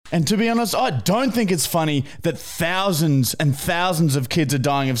And to be honest, I don't think it's funny that thousands and thousands of kids are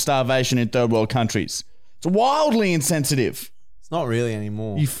dying of starvation in third world countries. It's wildly insensitive. It's not really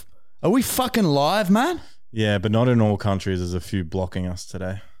anymore. Are we fucking live, man? Yeah, but not in all countries. There's a few blocking us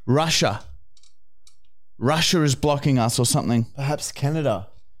today. Russia is blocking us or something. Perhaps Canada.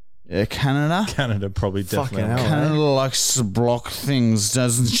 Yeah, Canada? Canada probably Fucking definitely. hell. Canada likes to block things,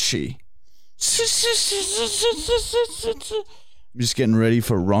 doesn't she? I'm just getting ready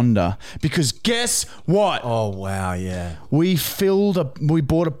for Rhondahh because guess what? Oh, wow, yeah. We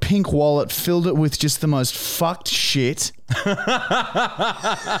bought a pink wallet, filled it with just the most fucked shit,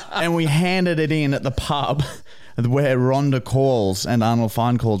 and we handed it in at the pub where Rhondahh calls, and Arnold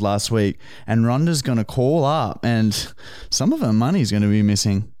Fine called last week, and Rhondah's going to call up, and some of her money's going to be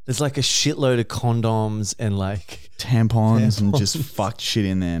missing. There's like a shitload of condoms and like Tampons and just fucked shit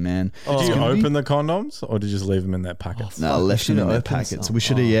in there, man. Did you open the condoms or did you just leave them in their packets? No, I left them in their packets. We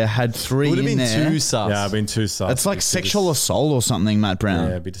should have had three Would have in been there. too sus. Yeah, I've been too sus. It's like sexual assault or something, Matt Brown.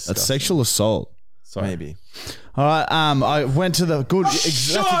 Yeah, it'd be disgusting. That's sexual assault. Sorry. Maybe. All right, I went to the good. That's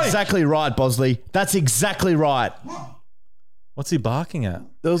exactly right, Bosley. That's exactly right. What's he barking at?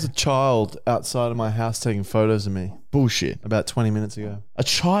 There was a child outside of my house taking photos of me Bullshit. about 20 minutes ago. A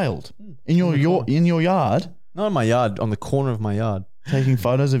child in your yard Not in my yard, on the corner of my yard. taking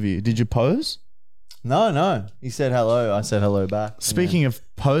photos of you. Did you pose? No. He said hello. I said hello back. Speaking of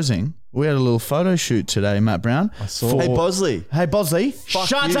posing, we had a little photo shoot today, Matt Brown. I saw. Hey, Bosley. Hey, Bosley, Fuck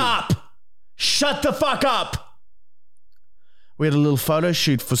shut you. up! Shut the fuck up! We had a little photo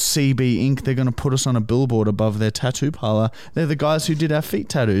shoot for CB Inc. They're going to put us on a billboard above their tattoo parlor. They're the guys who did our feet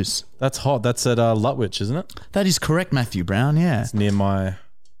tattoos. That's hot. That's at Lutwich, isn't it? That is correct, Matthew Brown, yeah. It's near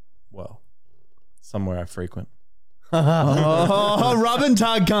somewhere I frequent. Oh, rub and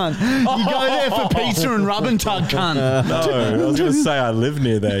tug cunt. You go there for pizza and rub and tug cunt. No, I was going to say I live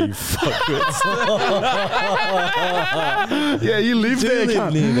near there, you fuckwits. Yeah, you live there,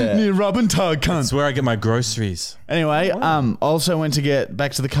 cunt. Near rub and tug cunt. That's where I get my groceries. Anyway, also went to get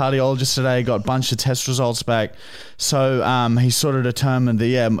back to the cardiologist today, got a bunch of test results back. So he sort of determined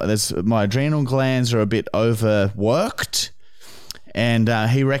that, my adrenal glands are a bit overworked. And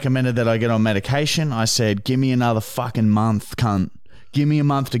he recommended that I get on medication. I said, give me another fucking month, cunt. Give me a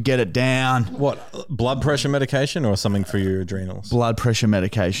month to get it down. What, blood pressure medication or something for your adrenals? Blood pressure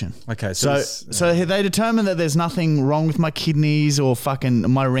medication. Okay, So they determined that there's nothing wrong with my kidneys or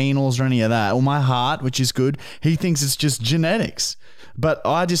fucking my renals or any of that, or my heart, which is good. He thinks it's just genetics. But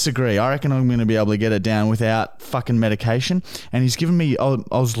I disagree. I reckon I'm going to be able to get it down without fucking medication. And he's given me, I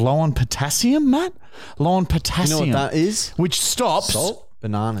was low on potassium, Matt. Low on potassium. You know what that is? Which stops. Salt?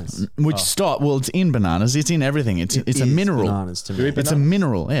 Bananas. Well, it's in bananas. It's in everything. It's a mineral. Bananas to me. It's a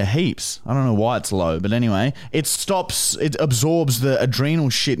mineral. Yeah, heaps. I don't know why it's low, but anyway, it absorbs the adrenal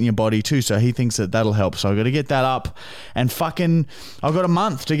shit in your body too. So he thinks that that'll help. So I got to get that up, and fucking, I've got a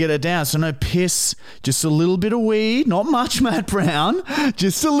month to get it down. So no piss, just a little bit of weed, not much, Matt Brown,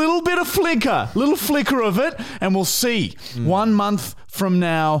 just a little bit of little flicker of it, and we'll see. 1 month from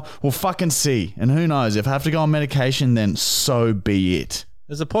now, we'll fucking see. And who knows? If I have to go on medication, then so be it.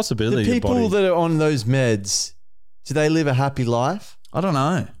 There's a possibility. The people your body... that are on those meds, do they live a happy life? I don't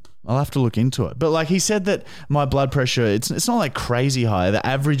know. I'll have to look into it. But like he said that my blood pressure, it's not like crazy high. The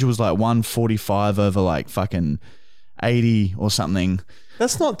average was like 145 over like fucking 80 or something.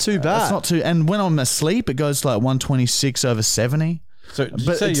 That's not too bad. That's not too. And when I'm asleep, it goes to like 126 over 70. So did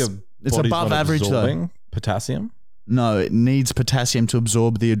you say it's above average though. Potassium? No, it needs potassium to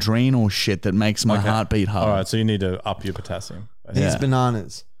absorb the adrenal shit that makes my heart beat hard. All right, so you need to up your potassium. These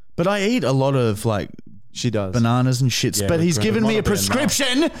bananas. But I eat a lot of like She does. bananas and shit. Yeah, but he's but given me a not a bit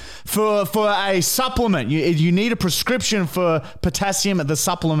prescription for a supplement. You need a prescription for potassium at the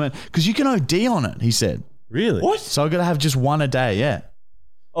supplement because you can OD on it, he said. Really? What? So I've got to have just one a day, yeah.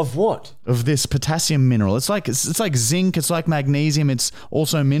 Of what? Of this potassium mineral. It's like zinc, it's like magnesium, it's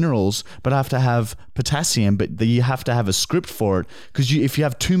also minerals, but I have to have potassium, but you have to have a script for it because if you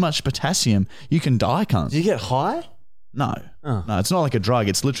have too much potassium, you can die, cunt. Do you get high? No. Oh. No, it's not like a drug.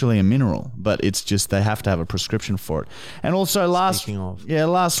 It's literally a mineral, but it's just they have to have a prescription for it. And also last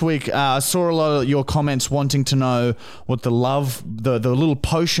week, I saw a lot of your comments wanting to know what the little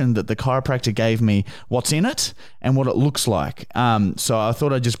potion that the chiropractor gave me, what's in it and what it looks like. So I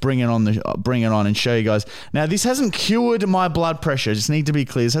thought I'd just bring it on and show you guys. Now, this hasn't cured my blood pressure. Just need to be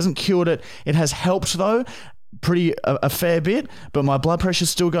clear. This hasn't cured it. It has helped though. A fair bit, but my blood pressure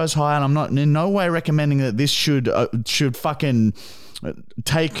still goes high, and I'm not in no way recommending that this should fucking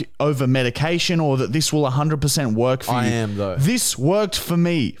take over medication or that this will 100% work for you. I am though. This worked for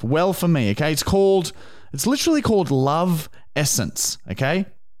me, okay? It's literally called Love Essence, okay?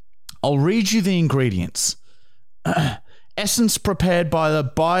 I'll read you the ingredients. Essence prepared by the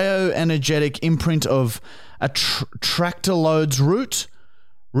bioenergetic imprint of Tractalodes root,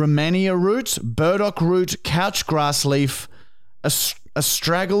 Romania root, burdock root, couch grass leaf,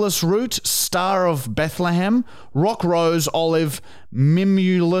 astragalus root, star of Bethlehem, rock rose, olive,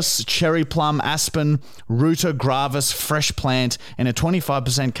 mimulus, cherry plum, aspen, ruta gravis, fresh plant, and a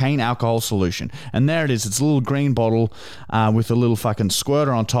 25% cane alcohol solution. And there it is. It's a little green bottle with a little fucking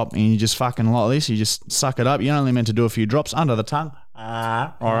squirter on top, and you just fucking like this. You just suck it up. You're only meant to do a few drops under the tongue.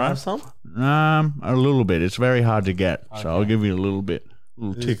 All right. Some? A little bit. It's very hard to get, so I'll give you a little bit.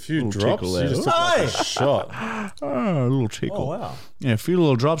 A few drops. You just took like a shot. A little tickle. Oh, wow. Yeah, a few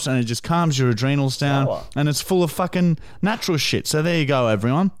little drops, and it just calms your adrenals down. Sour. And it's full of fucking natural shit. So there you go,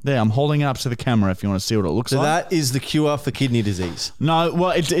 everyone. There, I'm holding it up to the camera if you want to see what it looks like. So that is the cure for kidney disease. No,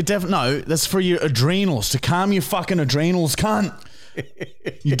 well, no, that's for your adrenals, to calm your fucking adrenals, cunt.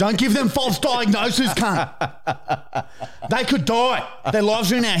 You don't give them false diagnoses, cunt. They could die. Their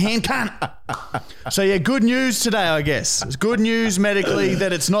lives are in our hand, cunt. So yeah, good news today, I guess. It's good news medically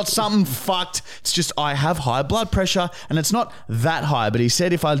that it's not something fucked. It's just I have high blood pressure, and it's not that high. But he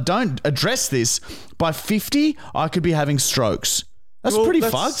said if I don't address this, by 50, I could be having strokes. That's pretty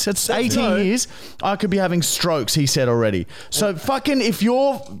fucked. That's 18 years. I could be having strokes, he said already. So fucking if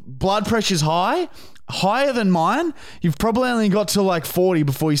your blood pressure's higher than mine, you've probably only got to like 40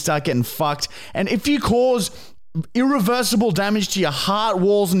 before you start getting fucked. And if you cause irreversible damage to your heart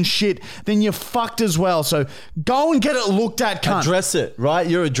walls and shit, then you're fucked as well. So go and get it looked at, cunt. Address it, right?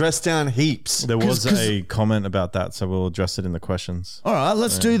 You're addressed down heaps. There was a comment about that, so we'll address it in the questions. All right,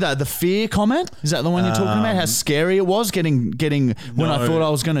 let's do that. The fear comment, is that the one you're talking about? How scary it was getting when I thought I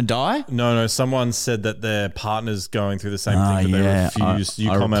was going to die? No. Someone said that their partner's going through the same thing, but they refused.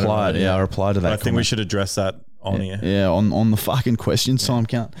 I commented on it. I replied to that. I think we should address that on here. Yeah, on the fucking question time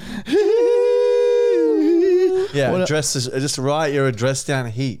count. Yeah, address this, just write your address down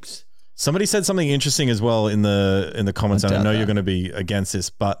heaps. Somebody said something interesting as well in the comments. I know you're going to be against this,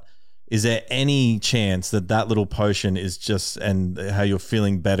 but is there any chance that little potion is just, and how you're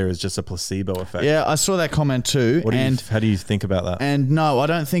feeling better is just a placebo effect? Yeah, I saw that comment too. How do you think about that? And no, I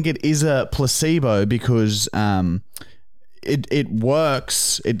don't think it is a placebo because it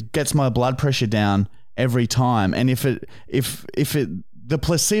works. It gets my blood pressure down every time. And if the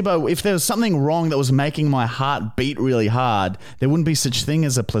placebo, if there was something wrong that was making my heart beat really hard, there wouldn't be such thing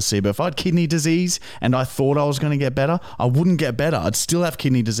as a placebo. If I had kidney disease and I thought I was going to get better, I wouldn't get better. I'd still have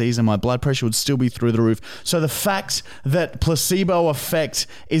kidney disease and my blood pressure would still be through the roof. So the fact that placebo effect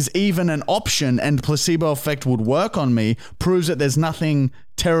is even an option and placebo effect would work on me proves that there's nothing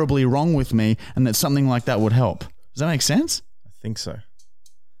terribly wrong with me and that something like that would help. Does that make sense? I think so.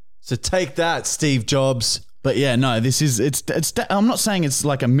 So take that, Steve Jobs. But yeah, no, I'm not saying it's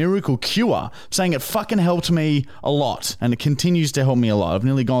like a miracle cure. I'm saying it fucking helped me a lot and it continues to help me a lot. I've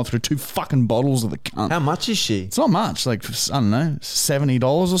nearly gone through 2 fucking bottles of the cunt. How much is she? It's not much, like, I don't know, $70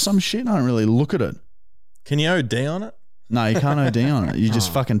 or some shit. I don't really look at it. Can you OD on it? No, you can't OD on it. You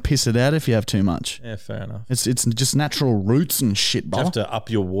just fucking piss it out if you have too much. Yeah, fair enough. It's just natural roots and shit, Do you have to up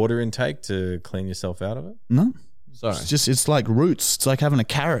your water intake to clean yourself out of it? No. Sorry. It's like roots. It's like having a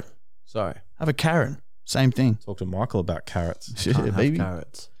carrot. Sorry. Have a carrot. Same thing. Talk to Michael about carrots. Shit, baby.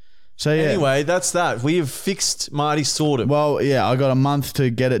 Carrots. So yeah. Anyway, that's that. We have fixed Marty sorted. Well, yeah, I got a month to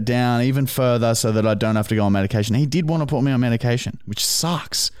get it down even further so that I don't have to go on medication. He did want to put me on medication, which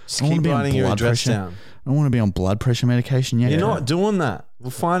sucks. Just keep writing your address down. I don't want to be on blood pressure medication yet. You're not doing that.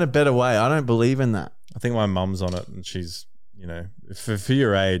 We'll find a better way. I don't believe in that. I think my mum's on it and she's, for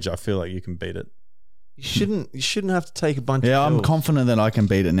your age, I feel like you can beat it. You shouldn't have to take a bunch of pills. I'm confident that I can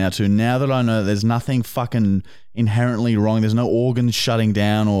beat it now too. Now that I know there's nothing fucking inherently wrong, there's no organs shutting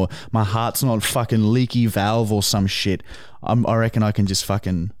down or my heart's not fucking leaky valve or some shit. I reckon I can just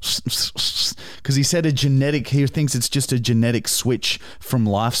fucking, because he said he thinks it's just a genetic switch from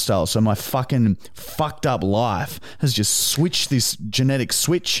lifestyle. So my fucking fucked up life has just switched this genetic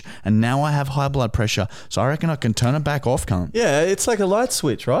switch and now I have high blood pressure. So I reckon I can turn it back off, cunt. Yeah, it's like a light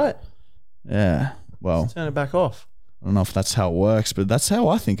switch, right? Yeah. Well, turn it back off. I don't know if that's how it works, but that's how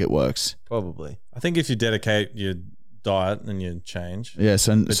I think it works. Probably. I think if you dedicate your diet and you change,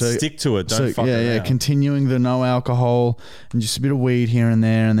 so stick to it. Don't fuck around. Yeah, continuing the no alcohol and just a bit of weed here and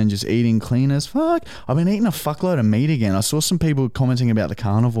there, and then just eating clean as fuck. I've been eating a fuckload of meat again. I saw some people commenting about the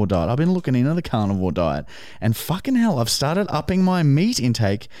carnivore diet. I've been looking into the carnivore diet, and fucking hell, I've started upping my meat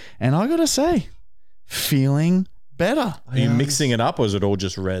intake, and I gotta say, feeling better. Are you mixing it up or is it all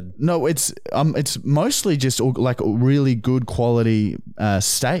just red? No, it's mostly just like really good quality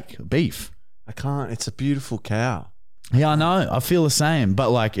steak, beef. I can't. It's a beautiful cow. Yeah, I know. I feel the same. But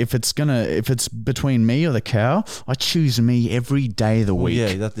like, if it's between me or the cow, I choose me every day of the week.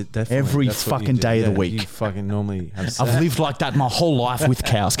 Yeah, definitely. Every fucking day of the week. You fucking normally have sex. I've lived like that my whole life with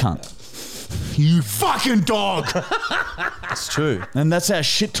cows, cunt. You fucking dog. It's true. And that's our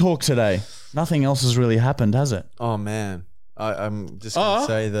shit talk today. Nothing else has really happened, has it? Oh, man. I'm just going to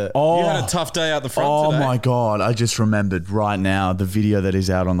say that. You had a tough day out the front today. Oh, my God. I just remembered right now the video that is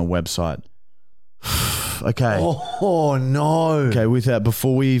out on the website. Okay. Oh, no. Okay, with that,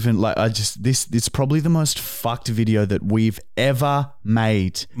 before we even, it's probably the most fucked video that we've ever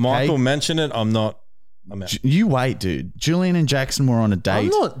made. Michael okay? mentioned it. I'm out. You wait, dude. Julian and Jackson were on a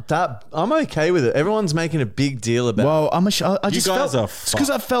date. I'm okay with it. Everyone's making a big deal about it. Well, I just felt, it's because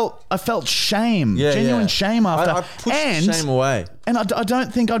I felt shame, genuine shame after. I pushed shame away. And I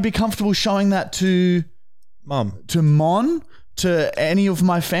don't think I'd be comfortable showing that to Mum, to Mon, to any of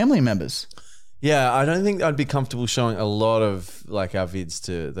my family members. Yeah, I don't think I'd be comfortable showing a lot of like our vids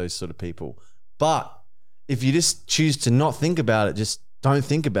to those sort of people. But if you just choose to not think about it, just don't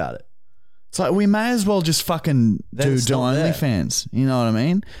think about it. It's like we may as well just fucking do OnlyFans. You know what I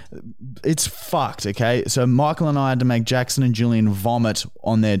mean? It's fucked, okay? So Michael and I had to make Jackson and Julian vomit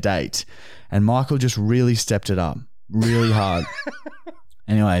on their date. And Michael just really stepped it up really hard.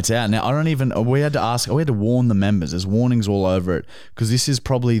 Anyway, it's out now. We had to warn the members. There's warnings all over it because this is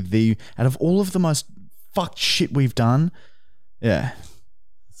probably out of all of the most fucked shit we've done. Yeah.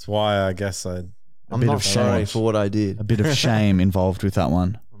 That's why I guess I'm not sorry for what I did. A bit of shame involved with that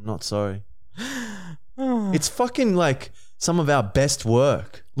one. I'm not sorry. It's fucking like some of our best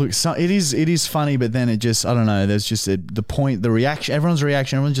work. Look, it is funny, but then it just, I don't know, there's just the point, the reaction, everyone's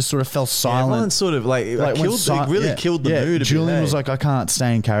reaction, everyone just sort of fell silent. Everyone sort of killed the mood. Julian was like, I can't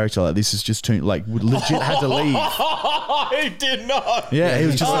stay in character. Like, this is just too, like, legit had to leave. He did not. Yeah, he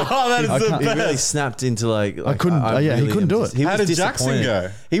was just like, that is the best. He really snapped into like I couldn't, he couldn't do it. How did Jackson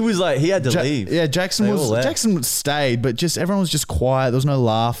go? He was like, he had to leave. Yeah, Jackson stayed, but just everyone was just quiet. There was no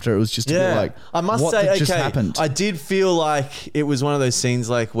laughter. It was just a bit like, I must what say, just happened? I did feel like it was one of those scenes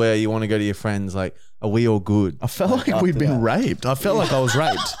like where you want to go to your friends like, are we all good? I felt like we'd been raped. I felt like I was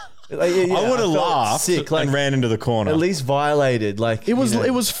raped. I would have laughed and ran into the corner. At least violated. Like it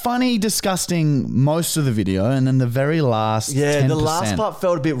was funny, disgusting most of the video, and then the very last 10%. The last part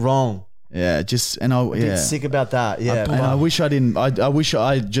felt a bit wrong. Yeah, bit sick about that. Yeah, and I wish I didn't. I wish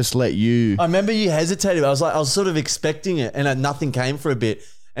I just let you. I remember you hesitated. I was sort of expecting it, and nothing came for a bit.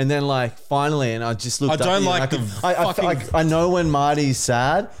 And then like finally, and I just looked. I know when Marty's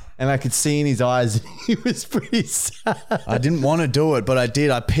sad, and I could see in his eyes he was pretty sad. I didn't want to do it, but I did.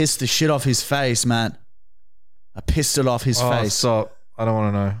 I pissed the shit off his face, Matt. I pissed it off his face. Stop. I don't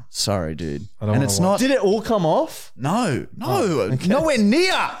want to know. Sorry, dude. And it's not. Did it all come off? No, nowhere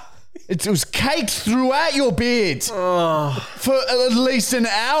near. It was caked throughout your beard. For at least an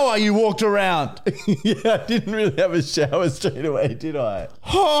hour you walked around. Yeah, I didn't really have a shower straight away, did I?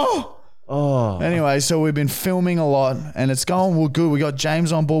 Anyway, so we've been filming a lot and it's going well good. We got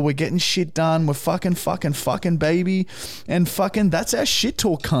James on board. We're getting shit done. We're fucking baby. And fucking that's our shit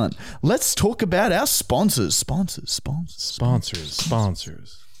talk, cunt. Let's talk about our sponsors. Sponsors.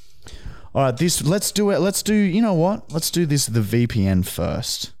 All right, let's do it. Let's do, you know what? Let's do this, the VPN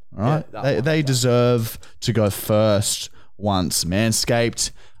first. All right, they deserve to go first once.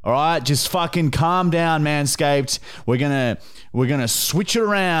 Manscaped. All right, just fucking calm down, Manscaped. We're gonna switch it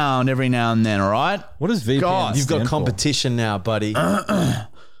around every now and then. All right. What does VPN? God, you've got competition now, buddy.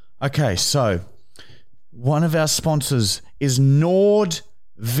 Okay, so one of our sponsors is NordVPN.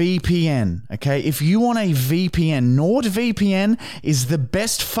 Okay, if you want a VPN, NordVPN is the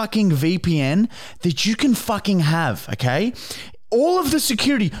best fucking VPN that you can fucking have. Okay. All of the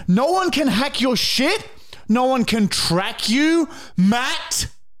security. No one can hack your shit. No one can track you, Matt.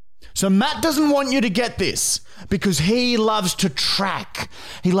 So Matt doesn't want you to get this because he loves to track.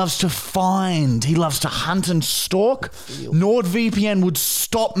 He loves to find. He loves to hunt and stalk. NordVPN would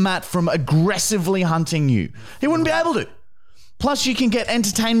stop Matt from aggressively hunting you. He wouldn't be able to. Plus, you can get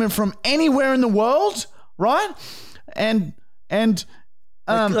entertainment from anywhere in the world, right? And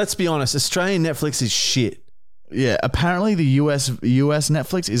let's be honest. Australian Netflix is shit. Yeah, apparently the US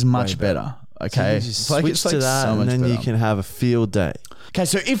Netflix is much better. Okay, so you just switch to that, and then you can have a field day. Okay,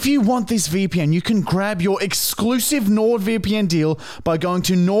 so if you want this VPN, you can grab your exclusive NordVPN deal by going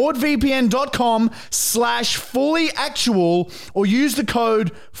to nordvpn.com/fullyactual or use the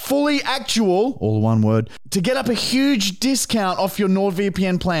code fullyactual, all one word, to get up a huge discount off your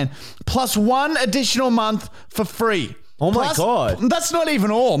NordVPN plan, plus one additional month for free. Oh my God. That's not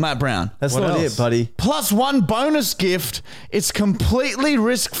even all, Matt Brown. That's not it, buddy. Plus one bonus gift. It's completely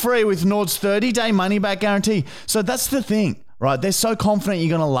risk-free with Nord's 30-day money-back guarantee. So that's the thing, right? They're so confident you're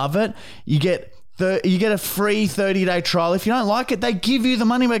going to love it. You get a free 30-day trial. If you don't like it, they give you the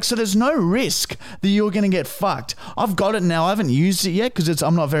money back. So there's no risk that you're going to get fucked. I've got it now. I haven't used it yet because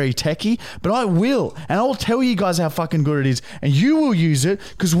I'm not very techie, but I will. And I'll tell you guys how fucking good it is. And you will use it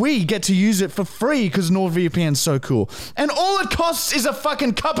because we get to use it for free because NordVPN's so cool. And all it costs is a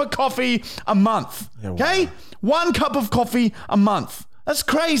fucking cup of coffee a month. Okay? One cup of coffee a month. That's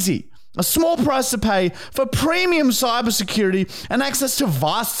crazy. A small price to pay for premium cybersecurity and access to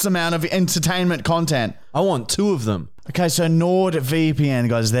vast amount of entertainment content. I want 2 of them. Okay, so NordVPN,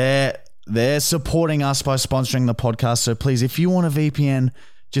 guys, they're supporting us by sponsoring the podcast. So please, if you want a VPN,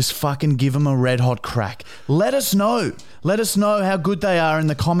 just fucking give them a red hot crack. Let us know. Let us know how good they are in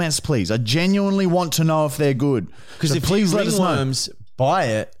the comments, please. I genuinely want to know if they're good. Because if please let us know. Buy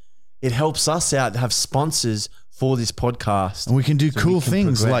it, it helps us out to have sponsors for this podcast. And we can do cool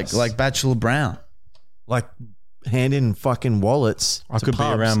things like Bachelor Brown. Like hand in fucking wallets. I could be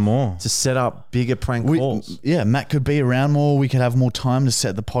around more. To set up bigger prank calls. Yeah, Matt could be around more. We could have more time to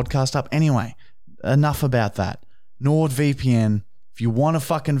set the podcast up. Anyway, enough about that. NordVPN. If you want a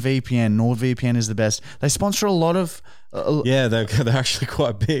fucking VPN, NordVPN is the best. They sponsor a lot of... yeah, they're actually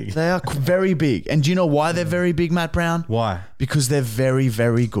quite big. They are very big. And do you know why they're very big, Matt Brown? Why? Because they're very,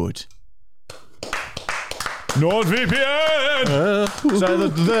 very good. NordVPN! So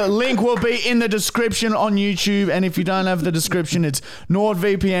the link will be in the description on YouTube. And if you don't have the description, it's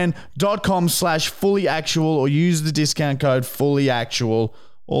nordvpn.com/fullyactual or use the discount code fullyactual.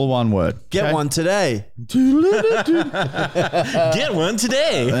 All one word. Get one today. Get one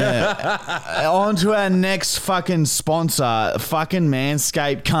today. On to our next fucking sponsor, fucking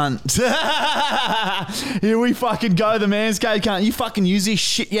Manscaped cunt. Here we fucking go, the Manscaped cunt. You fucking use this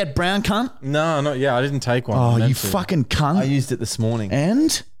shit yet, Brown cunt? No, not yet. I didn't take one. Oh, you fucking cunt. I used it this morning.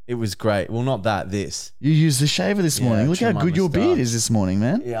 And? It was great. Well, not that, this. You used the shaver this morning. Look how good your beard is this morning,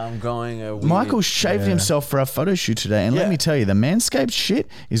 man. Yeah, I'm going a weird... Michael shaved himself for our photo shoot today. And let me tell you, the Manscaped shit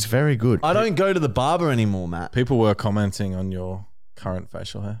is very good. I don't go to the barber anymore, Matt. People were commenting on your current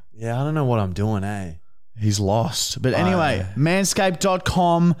facial hair. Yeah, I don't know what I'm doing, eh? He's lost. But anyway,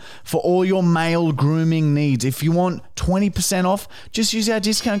 manscaped.com for all your male grooming needs. If you want 20% off, just use our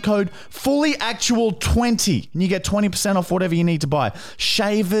discount code FullyActual20 and you get 20% off whatever you need to buy.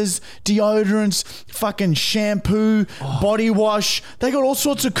 Shavers, deodorants, fucking shampoo, body wash. They got all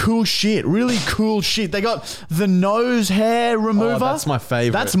sorts of cool shit. Really cool shit. They got the nose hair remover. Oh, that's my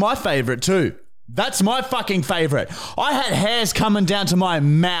favorite. That's my favorite too. That's my fucking favorite. I had hairs coming down to my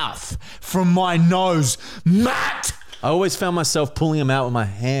mouth from my nose. Matt! I always found myself pulling them out with my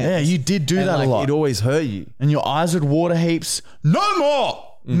hands. Yeah, you did do that a lot. It always hurt you. And your eyes would water heaps. No more!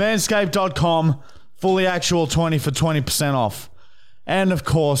 Manscaped.com, FullyActual20 for 20% off. And of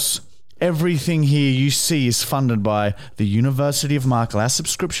course, everything here you see is funded by the University of Michael, our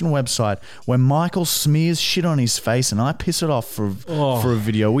subscription website, where Michael smears shit on his face and I piss it off for a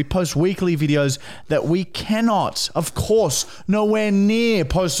video. We post weekly videos that we cannot, of course, nowhere near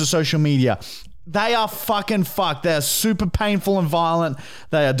post to social media. They are fucking fucked. They are super painful and violent.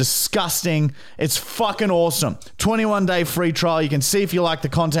 They are disgusting. It's fucking awesome. 21-day free trial. You can see if you like the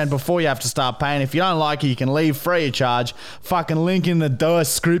content before you have to start paying. If you don't like it, you can leave free of charge. Fucking link in the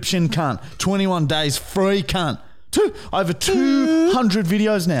description, cunt. 21 days free, cunt. Over 200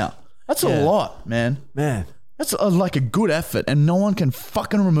 videos now. That's a lot, man. That's like a good effort, and no one can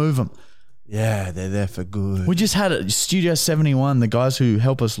fucking remove them. Yeah, they're there for good. We just had it. Studio 71, the guys who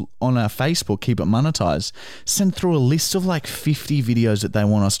help us on our Facebook, keep it monetized, sent through a list of like 50 videos that they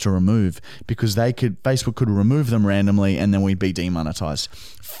want us to remove because Facebook could remove them randomly and then we'd be demonetized.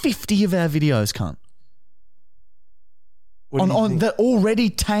 50 of our videos, cunt. On the already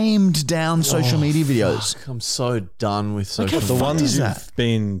tamed down social media videos. Fuck, I'm so done with social media. The ones you've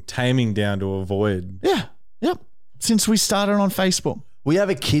been taming down to avoid. Yeah. Yep. Since we started on Facebook. We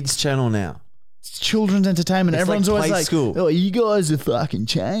have a kids channel now. It's children's entertainment. It's Everyone's like always like, school. "Oh, you guys are fucking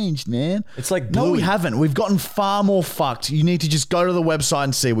changed, man." It's like No, we haven't. We've gotten far more fucked. You need to just go to the website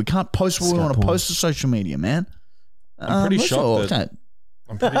and see. We can't post what we want to post to social media, man. I'm pretty shocked.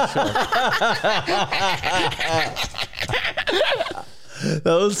 I'm pretty shocked. That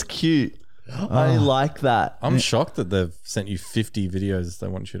was cute. I like that. I'm shocked that they've sent you 50 videos they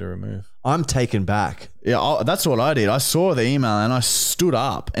want you to remove. I'm taken back. Yeah, that's what I did. I saw the email and I stood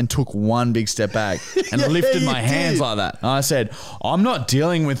up and took one big step back and lifted my hands like that. And I said, I'm not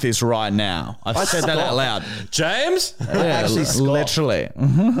dealing with this right now. I said that out loud. James? Yeah, literally.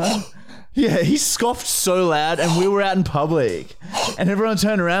 Yeah, he scoffed so loud, and we were out in public, and everyone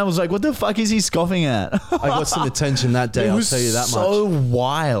turned around and was like, what the fuck is he scoffing at? I got some attention that day, I'll tell you that much. So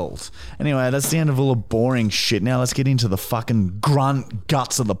wild. Anyway, that's the end of all the boring shit. Now let's get into the fucking grunt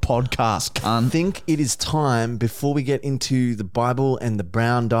guts of the podcast, cunt. I think it is time, before we get into the Bible and the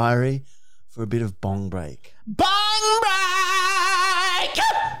Brown Diary, for a bit of bong break. Bong break!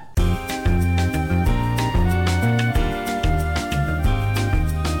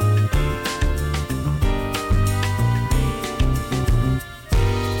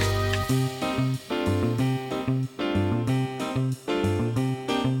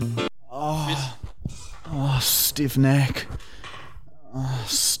 Stiff neck. Oh,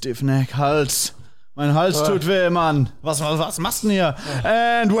 stiff neck. Hals. Mein Hals tut weh, Mann. Was machst du denn hier?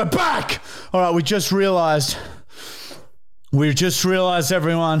 And we're back. All right, we just realized,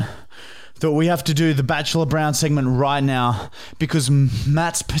 everyone, that we have to do the Bachelor Brown segment right now because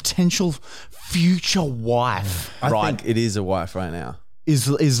Matt's potential future wife, I think it is a wife right now,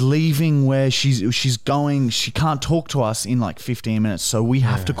 is leaving where she's going. She can't talk to us in like 15 minutes, so we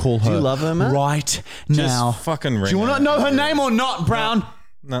have to call her. Do you love her, Matt? Right now. Just fucking ring. Do you want to know her name or not, Brown?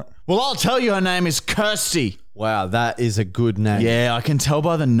 No. Well, I'll tell you her name is Kirsty. Wow, that is a good name. Yeah, I can tell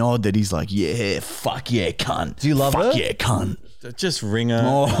by the nod that he's like, yeah, fuck yeah, cunt. Do you love her? Fuck yeah, cunt. Just ring her.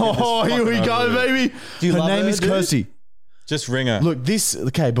 Oh, here we go, baby. Do you her love name her, is dude? Kirsty. Just ring her. Look,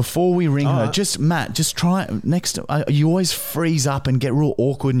 before we ring her, Matt, just try next. You always freeze up and get real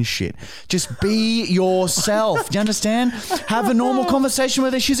awkward and shit. Just be yourself. Do you understand? Have a normal conversation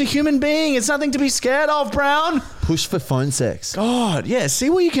with her. She's a human being. It's nothing to be scared of, Brown. Push for phone sex. God, yeah. See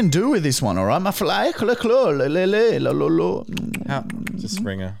what you can do with this one, all right? My fly. Just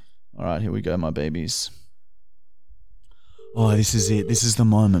ring her. All right, here we go, my babies. Oh, this is it. This is the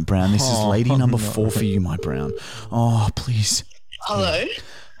moment, Brown. This is lady number 4 for you, my Brown. Oh, please. Hello.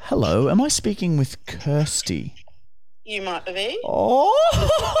 Hello. Am I speaking with Kirsty? You might be. Oh,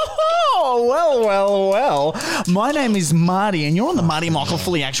 well. My name is Marty, and you're on the Marty Michael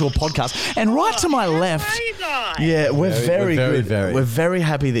Fully Actual podcast. And right to my left, How are you guys? yeah, we're very good. Very. We're very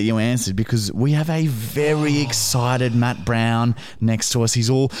happy that you answered because we have a very excited Matt Brown next to us. He's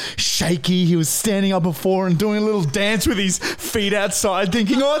all shaky. He was standing up before and doing a little dance with his feet outside,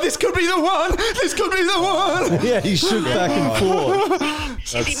 thinking, "Oh, this could be the one. This could be the one." Yeah, he shook back and forth.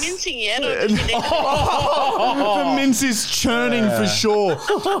 Is he mincing yet? Or does he need to The mince is churning for sure.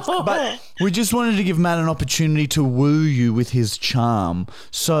 But we just wanted to give Matt an opportunity to woo you with his charm.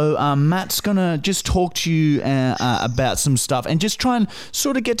 So Matt's going to just talk to you about some stuff and just try and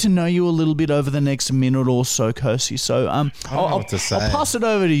sort of get to know you a little bit over the next minute or so, Kirsty. So I don't know what to say. I'll pass it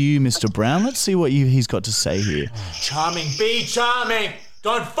over to you, Mr. Brown. Let's see what he's got to say here. Charming, be charming.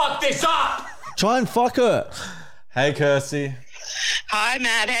 Don't fuck this up. Try and fuck her. Hey, Kirsty. Hi,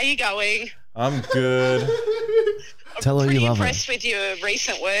 Matt. How you going? I'm good. Tell her you Pretty love her. impressed with your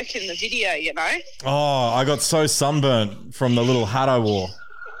recent work in the video, you know? Oh, I got so sunburnt from the little hat I wore.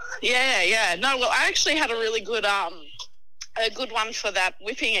 Yeah. No, well, I actually had a really good one for that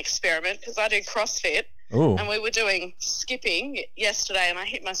whipping experiment because I do CrossFit. Ooh. And we were doing skipping yesterday and I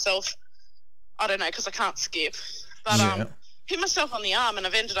hit myself, I don't know, because I can't skip. But hit myself on the arm and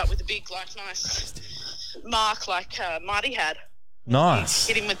I've ended up with a big, like, nice mark like Marty had. Nice.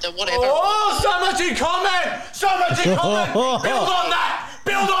 Hit him with the whatever. Oh, so much in common.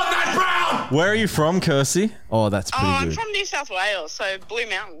 Build on that, Brown. Where are you from, Kirsty? Oh, that's pretty I'm good. from New South Wales, so Blue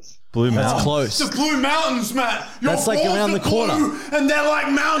Mountains. Blue Mountains. That's close. The Blue Mountains, Matt. Your That's like balls around are the corner. blue and they're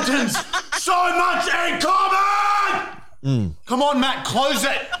like mountains. So much in common. Come on, Matt, close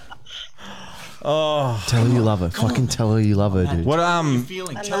it. Oh, Tell her you love her. Fucking tell her you love her, dude. what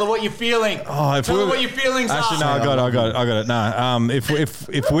Tell her what you're feeling. Oh, if Tell we her were- what your feelings Actually, no, are. I got it. No,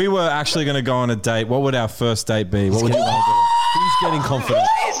 if we were actually going to go on a date, what would our first date be? What would you want to do? Who's getting confident?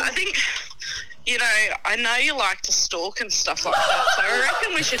 I think, you know, I know you like to stalk and stuff like that, so I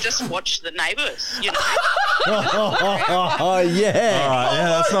reckon we should just watch The Neighbours, you know? Oh, yeah. All right, yeah,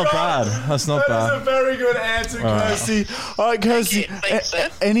 that's not bad. That's not That's a bad. very good answer, Kirsty. All right, Kirsty, Thanks, sir.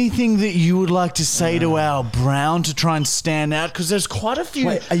 anything that you would like to say to our Brown to try and stand out? Because there's quite a few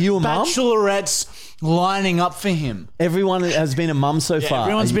Wait, are you a mum? bachelorettes lining up for him. Everyone has been a mum so far.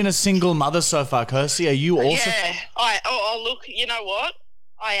 Everyone's Are you- been a single mother so far. Kirsty, are you also? Yeah. Look, you know what?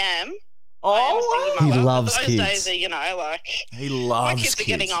 I am. Oh, I am a single He mother, loves but those kids. days are, you know, like he my loves kids are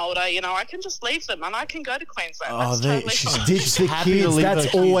getting older, you know, I can just leave them and I can go to Queensland. Oh, That's totally she's fine. Ditch the happy to kids. leave That's her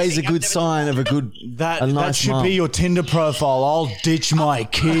kids. always a good sign of a good. That a nice that should mum. be your Tinder profile. I'll ditch my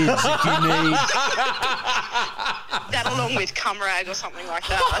kids if you need. That along with cum rag or something like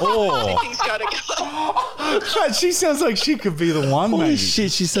that. I think things go together. She sounds like she could be the one. Holy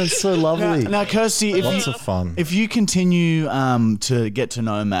shit, she sounds so lovely. Now, Kirsty, lots of fun. If you continue to get to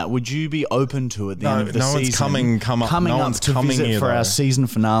know Matt, would you be open to at the end of the season? No one's coming up to visit here, for our season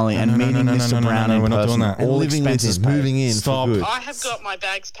finale and meeting Mr. Brown in person. We're not doing that. All living with expenses him, paid. moving in. Stop. For good. I have got my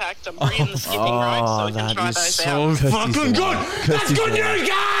bags packed. I'm bringing the skipping rope so we can try those out. Fucking good. That's good news,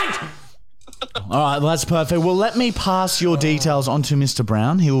 guys. All right, well, that's perfect. Well, let me pass your details on to Mr.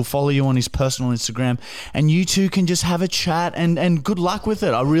 Brown. He will follow you on his personal Instagram, and you two can just have a chat, and good luck with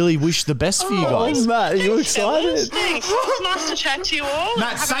it. I really wish the best for you guys. Matt, are you excited? Thanks. It's nice to chat to you all.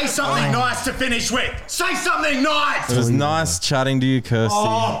 Matt, say something nice to finish with. Say something nice. It was nice chatting to you, Kirsty.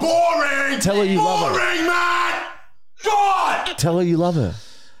 Oh, boring. Tell her you love her. Boring, Matt. God. Tell her you love her.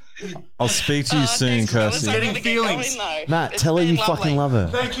 I'll speak to you soon, Kirsty. Getting feelings. Matt, tell her you fucking love her.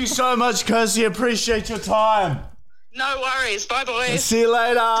 Thank you so much, Kirsty. Appreciate your time. No worries. Bye, boys. See you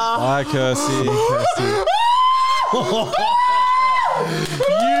later. Bye, Kirsty.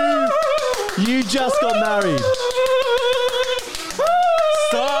 You just got married.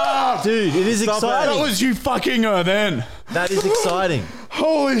 Stop. Dude, it is exciting. That was you fucking her then. That is exciting.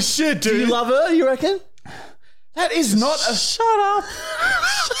 Holy shit, dude. Do you love her, you reckon? That is not a... Shut up.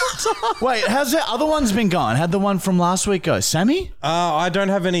 Wait, how's the other one's been going? How'd the one from last week go? Sammy? I don't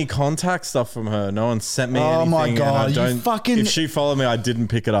have any contact stuff from her. No one sent me anything. Oh my God, and I you don't, fucking... If she followed me, I didn't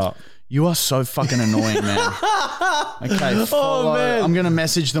pick it up. You are so fucking annoying, man. Okay, follow. Man. I'm going to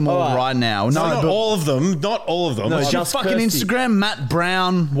message them all right now. No, not all of them. Not all of them. No, What's your just fucking Kirsty. Instagram? Matt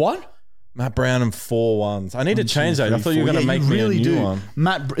Brown, what? Matt Brown and 4 1s. I need to change that. I thought you were going to make me a new one.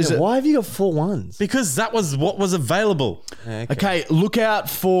 Matt, is it? Why have you got 4 1s? Because that was what was available. Okay, look out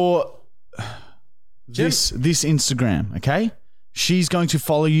for this Instagram, okay? She's going to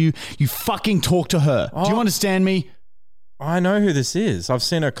follow you. You fucking talk to her. Do you understand me? I know who this is. I've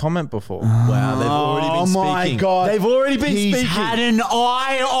seen her comment before. Wow, they've already been speaking. Oh my God. They've already been He's speaking. had an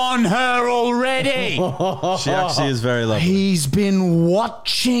eye on her already. She actually is very lovely. He's been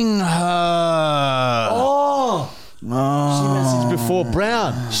watching her. Oh. She messaged before.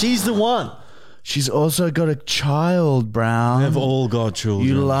 Brown. She's the one. She's also got a child, Brown. They've all got children.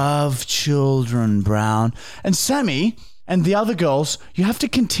 You love children, Brown. And Sammy and the other girls, you have to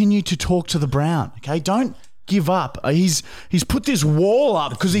continue to talk to the Brown, okay? Don't give up. He's put this wall up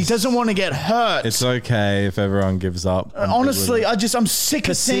because he doesn't want to get hurt. It's okay if everyone gives up. Honestly, I'm sick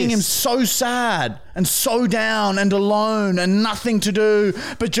of seeing him so sad and so down and alone and nothing to do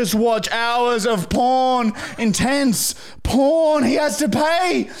but just watch hours of porn, intense porn. He has to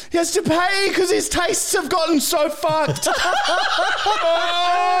pay. He has to pay because his tastes have gotten so fucked.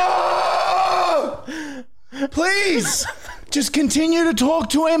 Oh! Please. Just continue to talk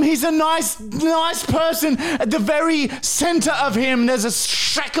to him. He's a nice person. At the very center of him, there's a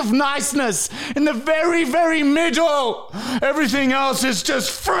shack of niceness. In the very, very middle, everything else is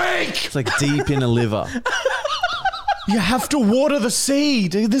just freak. It's like deep in a liver. You have to water the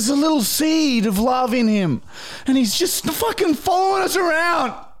seed. There's a little seed of love in him. And he's just fucking following us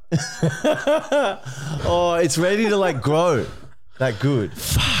around. Oh, it's ready to like grow. That good.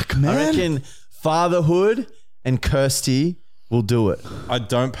 Fuck, man. I reckon fatherhood and Kirsty will do it. I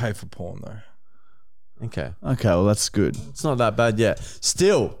don't pay for porn though. Okay, well, that's good. it's not that bad yet.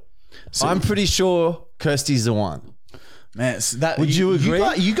 Still, I'm pretty sure Kirsty's the one. Man, that, Would you agree?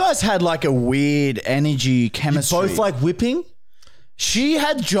 You guys had like a weird energy chemistry. Both like whipping. She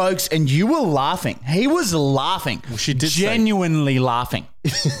had jokes and you were laughing. He was laughing. Well, she did genuinely laughing.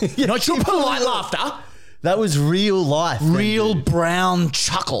 Not your polite laughter. That was real life. Real Brown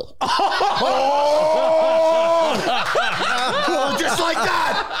chuckle. Oh, just like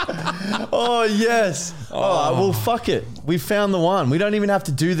that. Oh, yes. Oh, well, fuck it. We found the one. We don't even have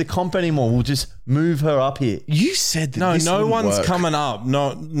to do the comp anymore. We'll just move her up here. You said that this no wouldn't one's work. coming up.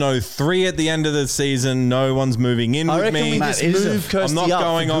 No 3 at the end of the season. No one's moving in I with reckon me. we just move Kirsty I'm not up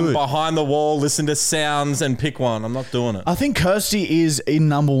going for on good. behind the wall, listen to sounds and pick one. I'm not doing it. I think Kirsty is in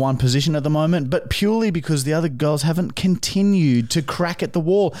number 1 position at the moment, but purely because the other girls haven't continued to crack at the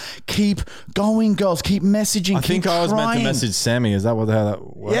wall. Keep going, girls. Keep messaging. I think I was meant to message Sammy. Is that how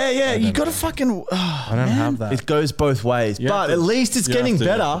that works? Yeah. You got to fucking... I don't have that. It goes both ways. You But have to- at least it's you getting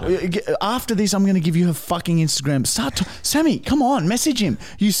have to. better. After this, I'm going to give you her fucking Instagram. Sammy, come on, message him.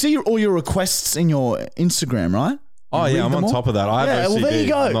 You see all your requests in your Instagram, right? Oh, You yeah, read I'm them on all? top of that. I have well, there OCD. you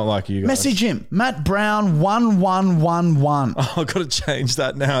go. I'm not like you guys. Message him. Matt Brown 1111. Oh, I've got to change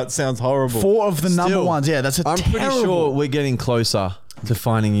that now. It sounds horrible. 4 of the number Still, ones. Yeah, that's a I'm terrible. pretty sure we're getting closer to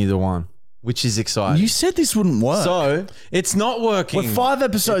finding you the one. which is exciting. You said this wouldn't work. So it's not working. We're 5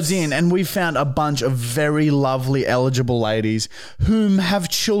 episodes in and we found a bunch of very lovely, eligible ladies whom have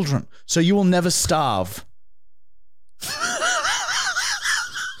children. So you will never starve.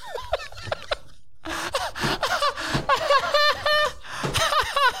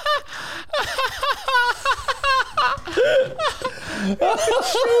 You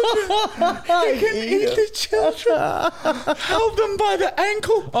can eat the children. Hold them by the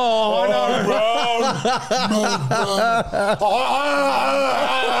ankle. Oh, no,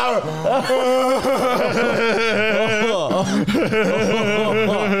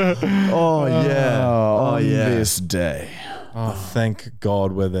 Oh, yeah. On this day. Oh, thank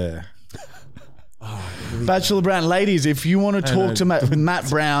God we're there. Bachelor Brown, ladies, if you want to talk to Matt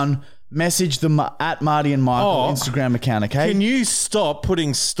Brown, message them at Marty and Michael Instagram account, okay? Can you stop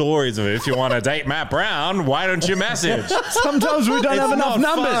putting stories of it? If you want to date Matt Brown, why don't you message? Sometimes we don't have enough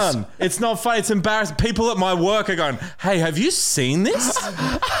numbers. Fun. It's not fun. It's embarrassing. People at my work are going, hey, have you seen this?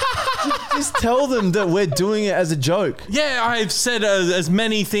 Just tell them that we're doing it as a joke. Yeah, I've said as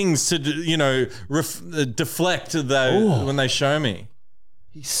many things to, deflect when they show me.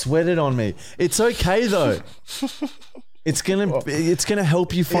 He sweated on me. It's okay, though. It's gonna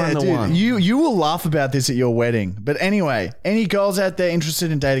help you find the one. You will laugh about this at your wedding. But anyway, any girls out there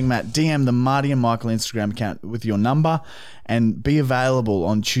interested in dating Matt, DM the Marty and Michael Instagram account with your number and be available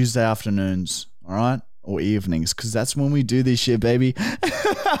on Tuesday afternoons, all right? Or evenings, because that's when we do this shit, baby.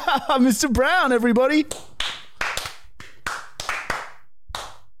 Mr. Brown, everybody.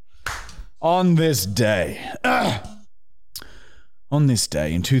 On this day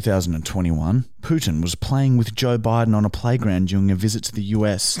in 2021, Putin was playing with Joe Biden on a playground during a visit to the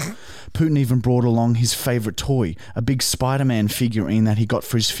US. Putin even brought along his favorite toy, a big Spider-Man figurine that he got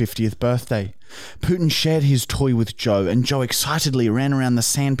for his 50th birthday. Putin shared his toy with Joe, and Joe excitedly ran around the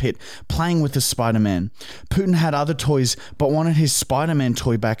sandpit playing with the Spider-Man. Putin had other toys, but wanted his Spider-Man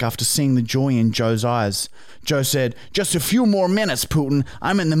toy back after seeing the joy in Joe's eyes. Joe said, "Just a few more minutes, Putin.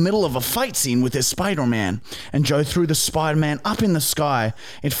 I'm in the middle of a fight scene with this Spider-Man." And Joe threw the Spider-Man up in the sky.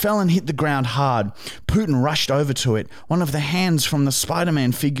 It fell and hit the ground hard. Putin rushed over to it. One of the hands from the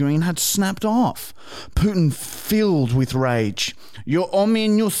Spider-Man figurine had snapped off. Putin filled with rage. "You owe me a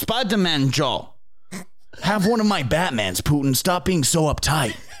new Spider-Man, Joe. Have one of my Batmans, Putin. Stop being so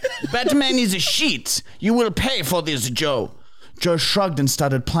uptight. Batman is a shit. You will pay for this, Joe." Joe shrugged and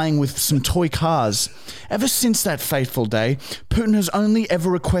started playing with some toy cars. Ever since that fateful day, Putin has only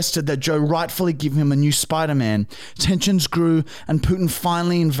ever requested that Joe rightfully give him a new Spider-Man. Tensions grew and Putin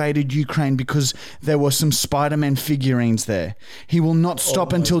finally invaded Ukraine because there were some Spider-Man figurines there. He will not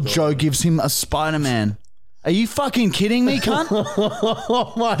stop until Joe gives him a Spider-Man. Are you fucking kidding me, cunt?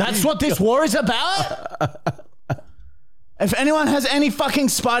 That's what this war is about? If anyone has any fucking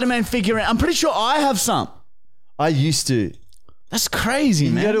Spider-Man figurine, I'm pretty sure I have some. I used to. That's crazy,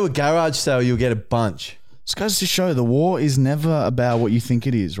 man. You go to a garage sale, you'll get a bunch. This goes to show the war is never about what you think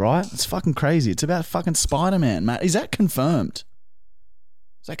it is, right? It's fucking crazy. It's about fucking Spider-Man, Matt. Is that confirmed?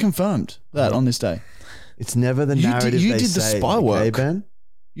 Is that confirmed that on this day? It's never the narrative you they did say. The spy work. Okay, Ben?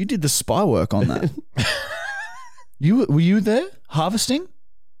 You did the spy work on that. Were you there harvesting?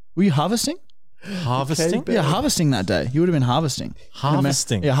 Were you harvesting? Harvesting? Yeah, harvesting that day. You would have been harvesting.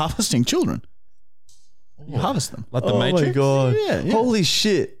 Harvesting? Yeah, harvesting children. You harvest them. Like the Matrix? Oh my God. Yeah. Holy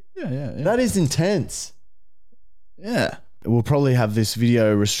shit. Yeah. That is intense. Yeah. We'll probably have this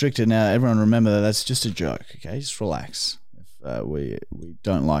video restricted now. Everyone remember that that's just a joke, okay? Just relax. We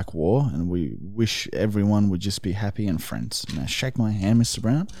don't like war and we wish everyone would just be happy and friends. Now shake my hand, Mr.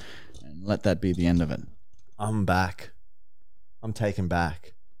 Brown, and let that be the end of it. I'm back. I'm taken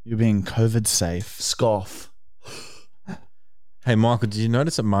back. You're being COVID safe. Scoff. Hey, Michael, did you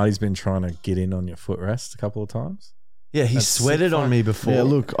notice that Marty's been trying to get in on your footrest a couple of times? Yeah, he sweated on me before. Yeah,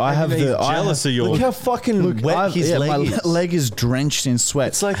 look, I have He's jealous of yours. Look how fucking wet his leg is. My leg is drenched in sweat.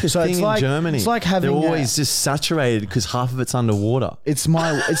 It's like the thing in Germany. It's like having they're always just saturated because half of it's underwater. It's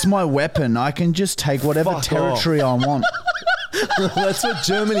my weapon. I can just take whatever territory I want. That's what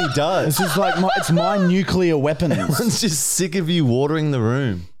Germany does. This is like it's my nuclear weapon. Everyone's just sick of you watering the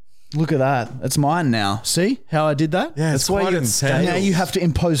room. Look at that. It's mine now. See how I did that? Yeah, that's why you get now you have to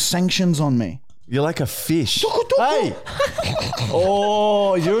impose sanctions on me. You're like a fish. Hey!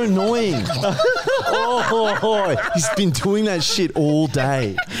 Oh, you're annoying. Oh, he's been doing that shit all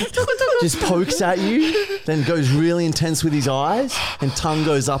day. Just pokes at you, then goes really intense with his eyes, and tongue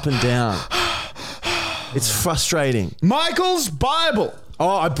goes up and down. It's frustrating. Michael's Bible.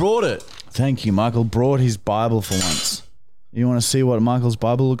 Oh, I brought it. Thank you. Michael brought his Bible for once. You want to see what Michael's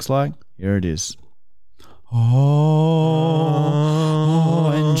Bible looks like? Here it is. Oh,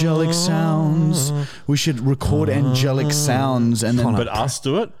 angelic sounds. We should record angelic sounds and then. But us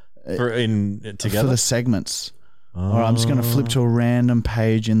do it together for the segments. All right, I'm just going to flip to a random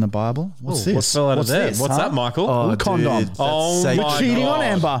page in the Bible. What's this? What fell out of there? This, What's that, Michael? Oh, condom. Dude, You're cheating on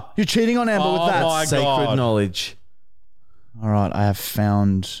Amber. You're cheating on Amber with that. My sacred God. knowledge. All right, I have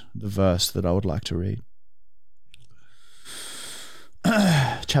found the verse that I would like to read.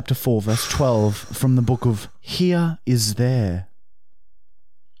 Chapter 4, verse 12 from the book of Here is There.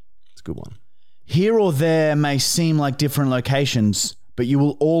 It's a good one. Here or there may seem like different locations, but you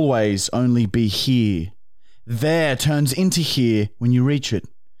will always only be here. There turns into here when you reach it.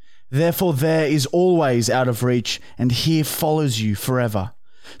 Therefore, there is always out of reach, and here follows you forever.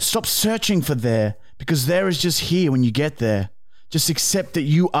 Stop searching for there, because there is just here when you get there. Just accept that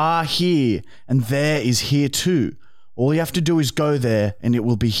you are here, and there is here too. All you have to do is go there, and it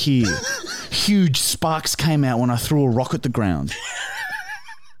will be here. Huge sparks came out when I threw a rock at the ground.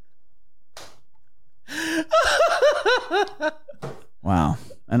 Wow.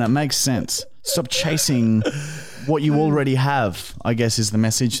 And it makes sense. Stop chasing what you already have, I guess, is the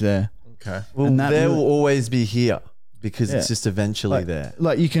message there. Okay. Well, there will always be here because it's just eventually there.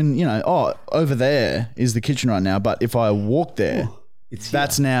 Like you can, over there is the kitchen right now, but if I walk there,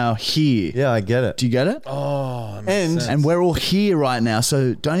 that's now here. Yeah, I get it. Do you get it? Oh, that makes sense. And we're all here right now,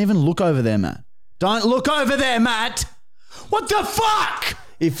 so don't even look over there, Matt. Don't look over there, Matt. What the fuck?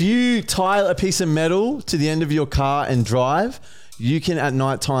 If you tie a piece of metal to the end of your car and drive, you can at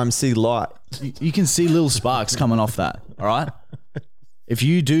night time see light. You can see little sparks coming off that, all right? If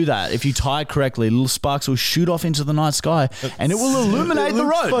you do that, if you tie it correctly, little sparks will shoot off into the night sky and it will illuminate the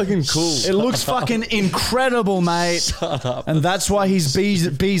road. Fucking cool. It looks fucking incredible, mate. Shut up. And that's why he's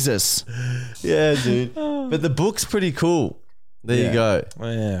Beezus. Yeah, dude. But the book's pretty cool. There you go.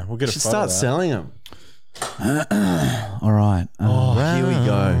 Oh, yeah, we'll get a Should photo start of that. selling them. All right. Here we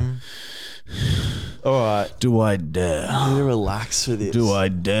go. All right. Do I dare? I need to relax for this. Do I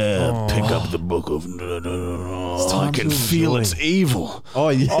dare pick up the book of... I can feel its evil. Oh,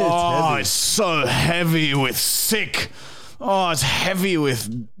 yeah. It's Oh, heavy. it's so heavy with sick. Oh, it's heavy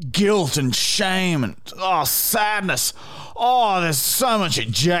with guilt and shame and sadness. Oh, there's so much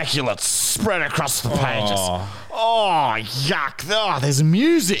ejaculate spread across the pages. Oh, yuck. Oh, there's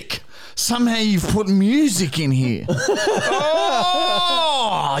music. Somehow you've put music in here.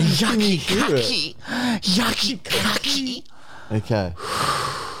 Oh, yucky cucky. Yucky cucky. Okay.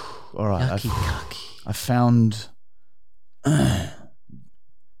 All right. I found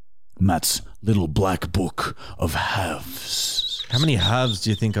Matt's little black book of halves. How many halves do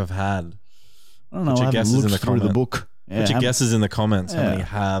you think I've had? I don't know. Put your I haven't guesses looked in the through the comment. book. Put your guesses in the comments. How many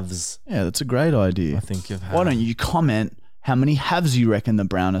halves Yeah, that's a great idea. I think you've had? Why don't you comment how many halves you reckon the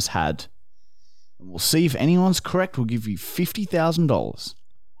Brown has had? And we'll see if anyone's correct. We'll give you $50,000.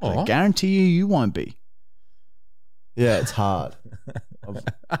 I guarantee you won't be. Yeah, it's hard.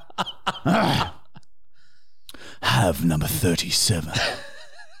 Have number 37.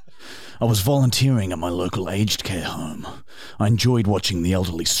 I was volunteering at my local aged care home. I enjoyed watching the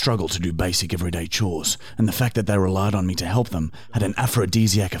elderly struggle to do basic everyday chores, and the fact that they relied on me to help them had an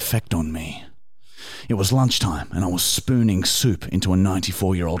aphrodisiac effect on me. It was lunchtime, and I was spooning soup into a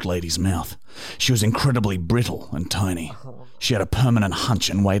 94-year-old lady's mouth. She was incredibly brittle and tiny. She had a permanent hunch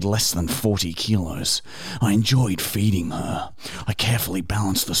and weighed less than 40 kilos. I enjoyed feeding her. I carefully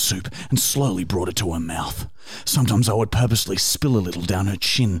balanced the soup and slowly brought it to her mouth. Sometimes I would purposely spill a little down her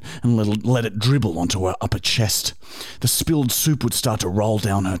chin and let it dribble onto her upper chest. The spilled soup would start to roll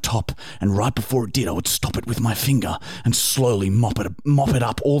down her top, and right before it did, I would stop it with my finger and slowly mop it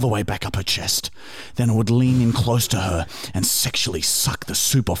up all the way back up her chest. Then I would lean in close to her and sexually suck the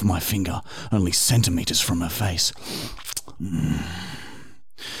soup off my finger, only centimeters from her face.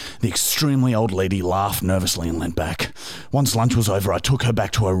 The extremely old lady laughed nervously and leant back. Once lunch was over, I took her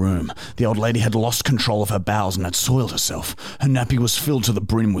back to her room. The old lady had lost control of her bowels and had soiled herself. Her nappy was filled to the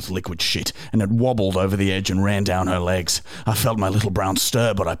brim with liquid shit and had wobbled over the edge and ran down her legs. I felt my little Brown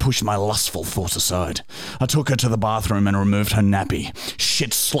stir, but I pushed my lustful thoughts aside. I took her to the bathroom and removed her nappy.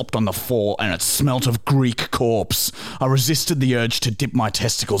 Shit slopped on the floor and it smelt of Greek corpse. I resisted the urge to dip my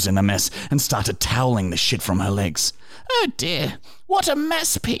testicles in the mess and started toweling the shit from her legs. Oh dear, what a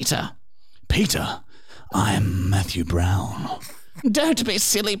mess, Peter. Peter, I'm Matthew Brown. Don't be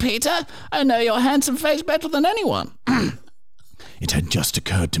silly, Peter. I know your handsome face better than anyone. It had just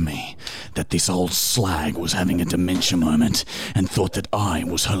occurred to me that this old slag was having a dementia moment and thought that I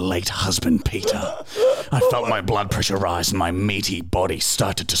was her late husband, Peter. I felt my blood pressure rise and my meaty body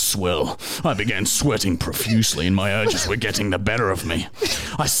started to swell. I began sweating profusely and my urges were getting the better of me.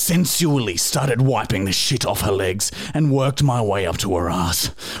 I sensually started wiping the shit off her legs and worked my way up to her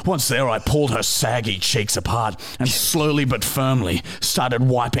ass. Once there, I pulled her saggy cheeks apart and slowly but firmly started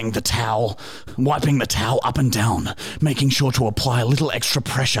wiping the towel up and down, making sure to apply a little extra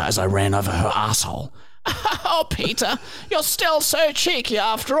pressure as I ran over her asshole. Oh, Peter, you're still so cheeky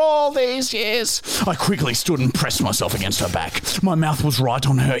after all these years. I quickly stood and pressed myself against her back. My mouth was right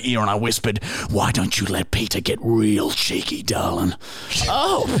on her ear and I whispered, "Why don't you let Peter get real cheeky, darling?"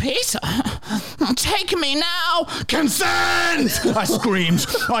 Oh, Peter, take me now. Consent! I screamed.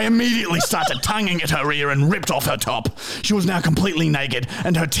 I immediately started tonguing at her ear and ripped off her top. She was now completely naked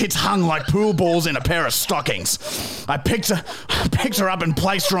and her tits hung like pool balls in a pair of stockings. I picked her up and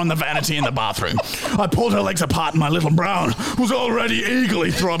placed her on the vanity in the bathroom. I pulled her legs apart and my little brown was already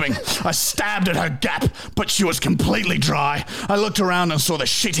eagerly throbbing. I stabbed at her gap, but she was completely dry. I looked around and saw the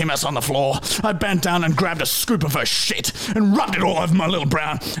shitty mess on the floor. I bent down and grabbed a scoop of her shit and rubbed it all over my little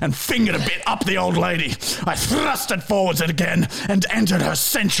brown and fingered a bit up the old lady. I thrust it forwards again and entered her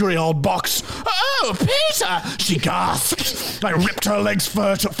century-old box. Oh, Peter! She gasped. I ripped her legs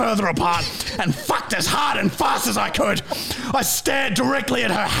further apart and fucked as hard and fast as I could. I stared directly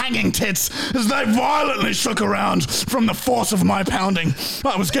at her hanging tits as they violently shook around from the force of my pounding.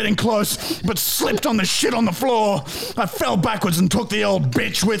 I was getting close, but slipped on the shit on the floor. I fell backwards and took the old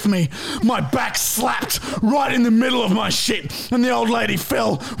bitch with me. My back slapped right in the middle of my shit, and the old lady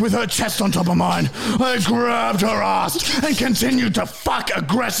fell with her chest on top of mine. I grabbed her ass and continued to fuck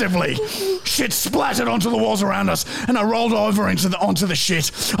aggressively. Shit splattered onto the walls around us, and I rolled over onto the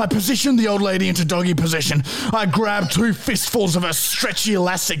shit. I positioned the old lady into doggy position. I grabbed 2 fistfuls of her stretchy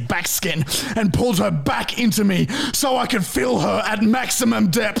elastic back skin and pulled her back into me so I could feel her at maximum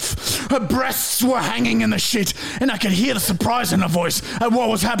depth. Her breasts were hanging in the shit, and I could hear the surprise in her voice at what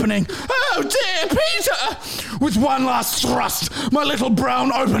was happening. Oh dear, Peter! With one last thrust, my little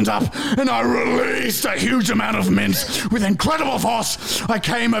brown opened up, and I released a huge amount of mint. With incredible force, I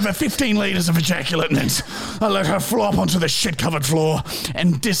came over 15 litres of ejaculate mint. I let her flop onto the shit-covered floor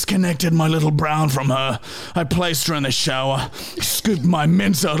and disconnected my little brown from her. I placed her in the shower, scooped my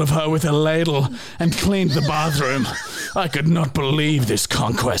mints out of her with a ladle, and cleaned the bathroom. I could not believe this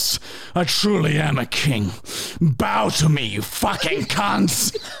conquest. I truly am a king. Bow to me, you fucking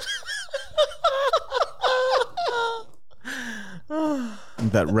cunts.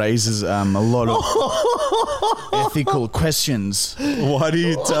 That raises a lot of ethical questions. Why do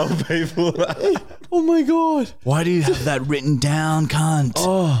you tell people that? Oh my God. Why do you have that written down, cunt?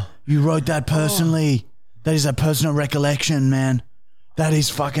 Oh. You wrote that personally. That is a personal recollection, man. That is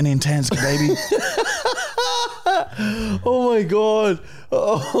fucking intense, baby. Oh my God.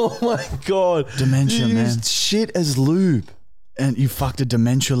 Oh my God. Dementia, you man. Used shit as lube. And you fucked a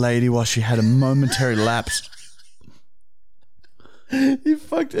dementia lady while she had a momentary lapse. You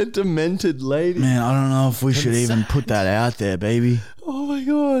fucked a demented lady. Man, I don't know if we should even put that out there, baby. Oh my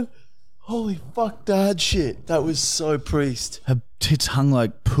God. Holy fuck dad shit. That was so priest. Her tits hung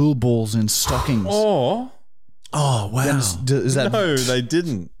like pool balls in stockings. Oh wow. Is that no, they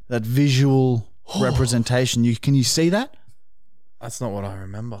didn't. That visual representation. Can you see that? That's not what I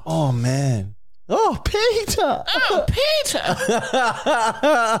remember. Oh man. Oh, Peter! Oh, Peter!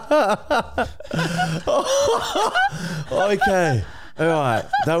 Okay. All right.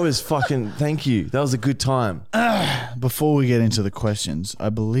 That was fucking... Thank you. That was a good time. Before we get into the questions, I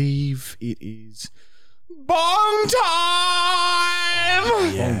believe it is... Bong time!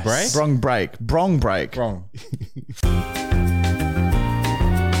 Yes. Brong break. Brong break. Brong.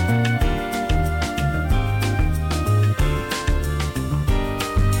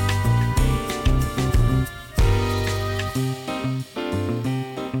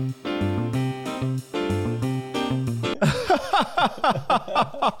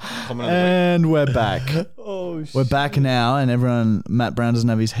 And we're back. Oh, shit. We're back now, and Matt Brown doesn't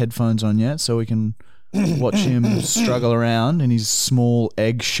have his headphones on yet, so we can watch him struggle around in his small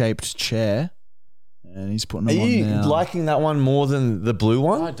egg-shaped chair. And he's putting them on now. Are you liking that one more than the blue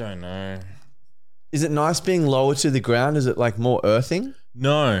one? I don't know. Is it nice being lower to the ground? Is it like more earthing?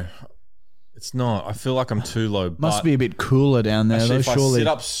 No, it's not. I feel like I'm too low. Must be a bit cooler down there, actually, though, if surely. I sit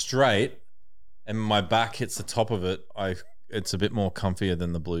up straight and my back hits the top of it, it's a bit more comfier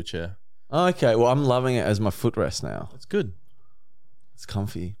than the blue chair. Okay, well, I'm loving it as my footrest now. It's good. It's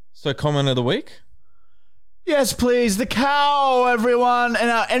comfy. So, comment of the week? Yes, please. The cow, everyone.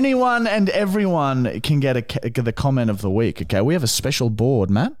 And anyone and everyone can get the comment of the week, okay? We have a special board,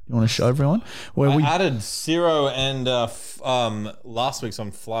 Matt. You want to show everyone? Where we added Ciro and last week's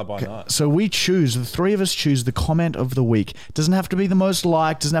on Fly By Night. So we choose, the three of us choose the comment of the week. Doesn't have to be the most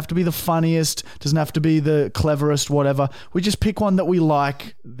liked, doesn't have to be the funniest, doesn't have to be the cleverest, whatever. We just pick one that we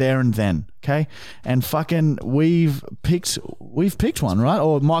like there and then, okay? And fucking we've picked one, right?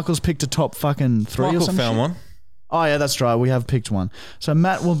 Or Michael's picked a top fucking three or something. Michael found one. Oh, yeah, that's right. We have picked one. So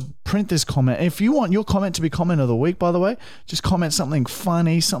Matt will print this comment. If you want your comment to be comment of the week, by the way, just comment something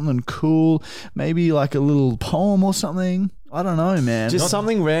funny, something cool, maybe like a little poem or something. I don't know, man. Just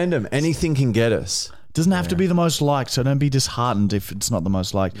something random. Anything can get us. Doesn't have to be the most liked, so don't be disheartened if it's not the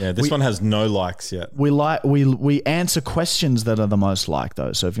most liked. Yeah, this one has no likes yet. We answer questions that are the most liked,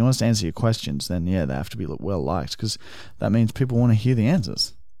 though. So if you want us to answer your questions, then yeah, they have to be well liked because that means people want to hear the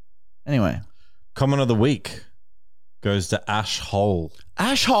answers. Anyway. Comment of the week goes to Ash Hole.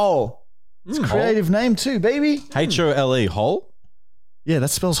 Ash Hole. It's a creative name too, baby. Hole. Hole? Yeah, that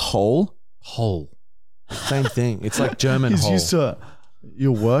spells hole. Hole. Same thing. It's like German He's hole. used to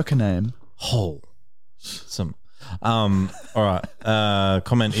your work name. Hole. All right.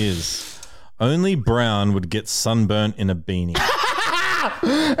 Comment is, only Brown would get sunburnt in a beanie.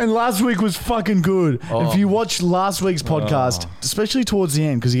 And last week was fucking good. If you watch last week's podcast, especially towards the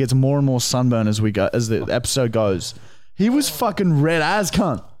end, because he gets more and more sunburn as the episode goes, he was fucking red as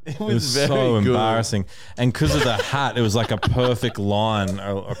cunt. It was very so embarrassing. And because of the hat, it was like a perfect line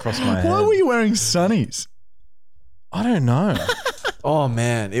across my head. Why were you wearing sunnies? I don't know. Oh,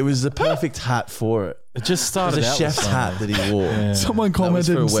 man. It was the perfect hat for it. It just started out. It was a chef's hat that he wore. Yeah. Someone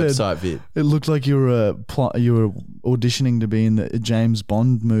commented and said it looked like you were auditioning to be in the James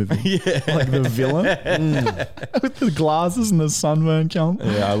Bond movie. Yeah. Like the villain. With the glasses and the sunburn jump.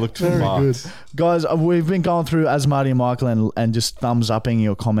 Yeah, I looked very good. Guys, we've been going through as Marty Michael and just thumbs upping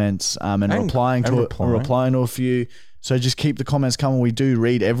your comments and replying to a few. So just keep the comments coming. We do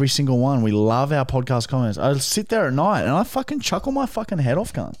read every single one. We love our podcast comments. I sit there at night and I fucking chuckle my fucking head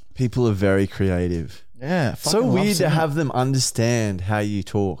off, cunt. People are very creative. Yeah. So weird to have them understand how you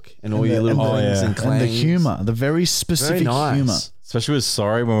talk and all your little things and claims. And the humour, the very specific humour. Especially with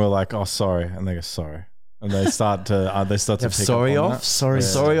sorry, when we're like, oh, sorry. And they go, sorry. And they start to pick sorry up on off. That.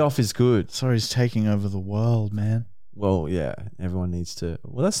 Sorry off is good. Sorry's taking over the world, man. Well, yeah. Everyone needs to.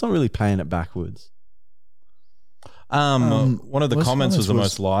 Well, that's not really paying it backwards. One of the comments was the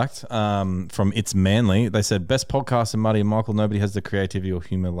most liked from It's Manly. They said, best podcast in Marty and Michael. Nobody has the creativity or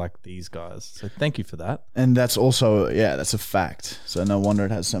humor like these guys. So thank you for that. And that's also, that's a fact. So no wonder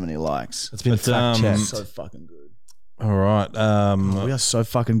it has so many likes. It's been fact checked. So fucking good. All right. We are so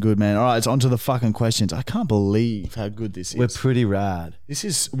fucking good, man. All right, it's on to the fucking questions. I can't believe how good this is. We're pretty rad.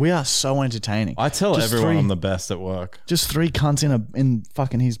 We are so entertaining. I tell everyone I'm the best at work. Just three cunts in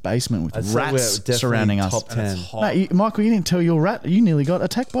fucking his basement with rats surrounding us. Top 10. Mate, Michael, you didn't tell your rat. You nearly got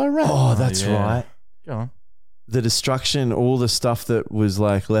attacked by a rat. Oh, that's right. Go on. The destruction, all the stuff that was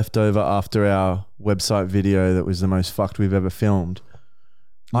like left over after our website video that was the most fucked we've ever filmed.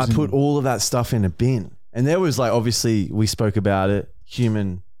 I put all of that stuff in a bin. And there was like, obviously we spoke about it,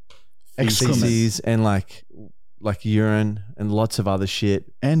 human feces and like urine and lots of other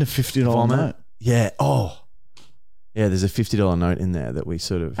shit. And a $50 note. Yeah. Oh. Yeah, there's a $50 note in there that we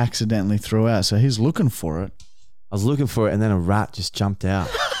sort of accidentally threw out. So he's looking for it. I was looking for it and then a rat just jumped out.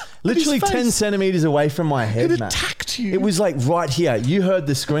 Literally 10 centimeters away from my head, It attacked you. It was like right here. You heard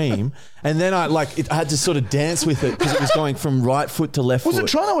the scream. And then I had to sort of dance with it because it was going from right foot to left foot. Was it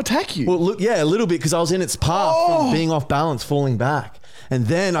trying to attack you? Well, look, yeah, a little bit because I was in its path from being off balance, falling back. And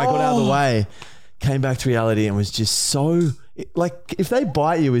then I got out of the way, came back to reality and was just so... Like, if they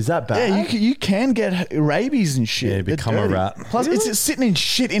bite you, is that bad? Yeah, you can get rabies and shit. Yeah, become a rat. Plus, it's sitting in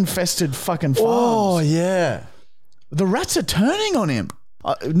shit-infested fucking farms. Oh, yeah. The rats are turning on him.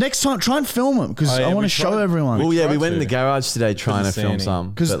 Next time, try and film them because I want to show everyone. Well, yeah, we went in the garage today trying to film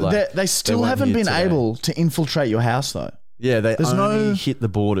some. Because they still haven't been able to infiltrate your house, though. Yeah, they only hit the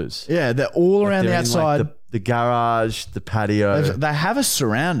borders. Yeah, they're all around the outside. Like the garage, the patio. They have us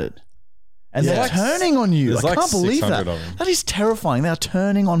surrounded. And they're turning on you. I can't believe that. That is terrifying. They're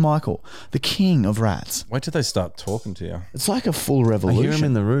turning on Michael, the king of rats. Wait till they start talking to you. It's like a full revolution. I hear him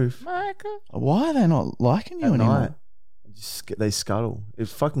in the roof. Michael. Why are they not liking you anymore? Night. They scuttle. It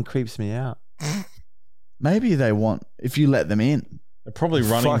fucking creeps me out. Maybe they want, if you let them in. They're probably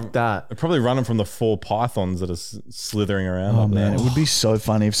running. Fuck that. They're probably running from the 4 pythons that are slithering around. Oh up man, there. it would be so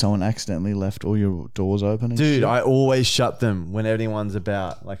funny if someone accidentally left all your doors open. And Dude, shit. I always shut them when anyone's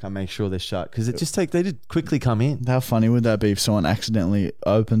about. Like I make sure they're shut because they did quickly come in. How funny would that be if someone accidentally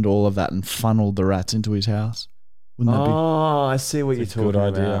opened all of that and funneled the rats into his house? Wouldn't that I see what you're a talking good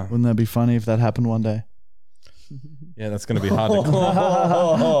idea. about. Wouldn't that be funny if that happened one day? Yeah, that's going to be hard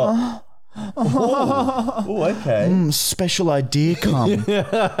to. Oh, okay. Special idea come.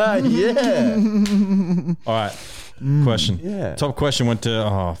 Yeah. All right. Question. Yeah. Top question went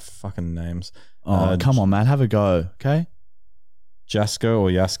to fucking names. Come on, man, have a go, okay? Jasko or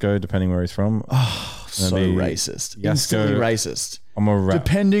Yasko, depending where he's from. So racist. Yasko. Instantly racist. I'm a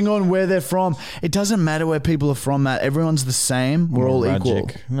Depending on where they're from. It doesn't matter where people are from, Matt. Everyone's the same. We're all equal.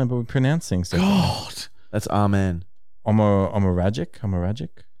 No, but we pronounce things different. God. That's Amen. I'm a Rajic.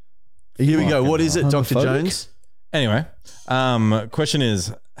 Here we go. What is it, Dr. Homophobic? Jones? Anyway, question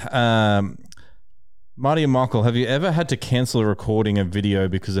is, Marty and Michael, have you ever had to cancel a recording a video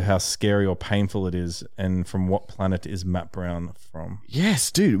because of how scary or painful it is? And from what planet is Matt Brown from?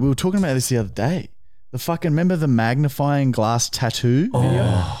 Yes, dude. We were talking about this the other day. Remember the magnifying glass tattoo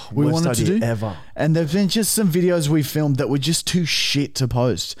video we worst wanted to do? idea ever. And there've been just some videos we filmed that were just too shit to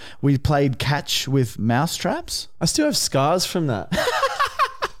post. We played catch with mouse traps. I still have scars from that.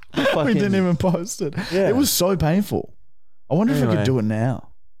 We didn't even post it. Yeah. It was so painful. I wonder if we Anyway. could do it now.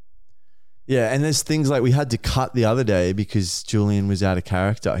 Yeah, and there's things like we had to cut the other day because Julian was out of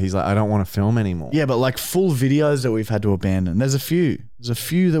character. He's like, I don't want to film anymore. Yeah, but like full videos that we've had to abandon. There's a few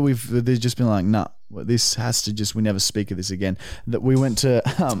that they've just been like, nah, this has to we never speak of this again. That we went to,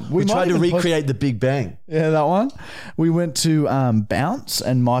 we tried to recreate the Big Bang. Yeah, that one. We went to bounce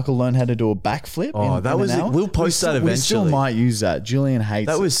and Michael learned how to do a backflip. We'll post that eventually. We still might use that. Julian hates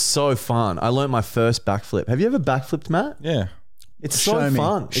it. That was so fun. I learned my first backflip. Have you ever backflipped, Matt? Yeah. It's Show so me.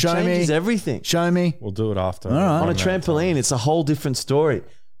 fun. It Show me. changes everything. Show me. We'll do it after. All right. On a trampoline, it's a whole different story.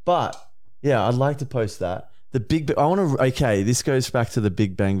 But yeah, I'd like to post that. This goes back to the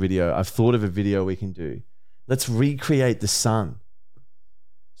Big Bang video. I've thought of a video we can do. Let's recreate the sun.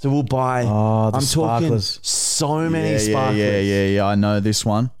 So we'll buy, I'm sparklers. talking so many sparklers. Yeah. I know this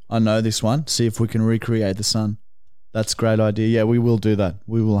one. See if we can recreate the sun. That's a great idea. Yeah, we will do that.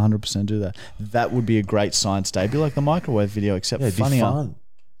 We will 100% do that. That would be a great science day. It'd be like the microwave video, except It'd funnier. be fun.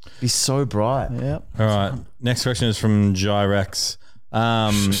 Be so bright. Yeah. All right. Next question is from Gyrex.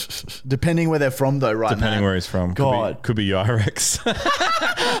 Depending where they're from, though, right? Depending where he's from. God. Could be Gyrex.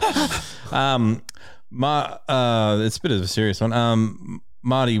 It's a bit of a serious one.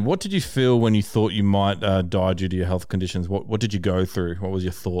 Marty, what did you feel when you thought you might die due to your health conditions? What did you go through? What was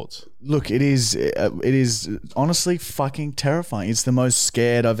your thoughts? Look, it is honestly fucking terrifying. It's the most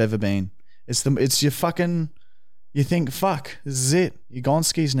scared I've ever been. You think, fuck, this is it. You're gone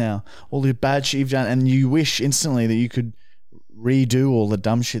skis now. All the bad shit you've done, and you wish instantly that you could redo all the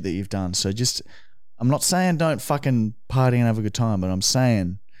dumb shit that you've done. So I'm not saying don't fucking party and have a good time, but I'm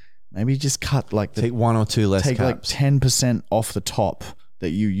saying maybe just cut take 1 or 2 less take caps. like 10% off the top that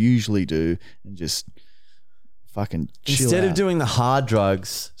you usually do and just fucking chill Instead out. of doing the hard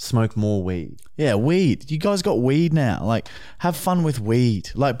drugs, smoke more weed. Yeah, weed. You guys got weed now. Like, have fun with weed.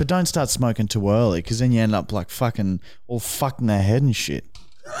 Like, but don't start smoking too early because then you end up like fucking all fucked in their head and shit.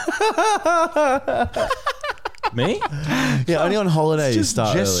 Me? Yeah, only on holiday you Just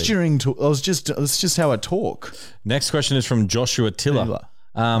start gesturing to. It's just how I talk. Next question is from Joshua Tiller.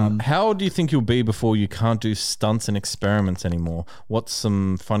 How old do you think you'll be before you can't do stunts and experiments anymore? What's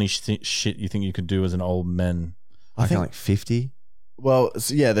some funny shit you think you could do as an old man? I think like 50. Well,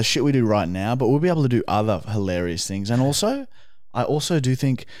 yeah, the shit we do right now, but we'll be able to do other hilarious things. And also, I also do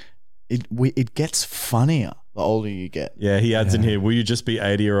think it gets funnier the older you get. Yeah, he adds in here, will you just be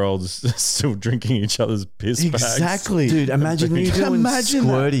 80-year-olds still drinking each other's piss bags? Exactly. Dude, imagine you doing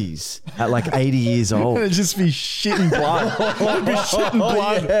squirties at like 80 years old. It'd just be shitting blood. It'd be shitting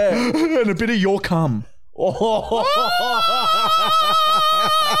blood. And a bit of your cum.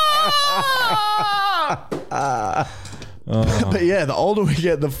 But yeah, the older we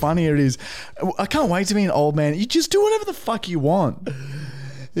get, the funnier it is. I can't wait to be an old man. You just do whatever the fuck you want.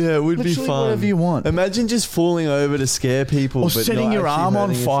 Yeah, it would be Literally fun. whatever you want. Imagine just falling over to scare people. Or but setting not your actually arm on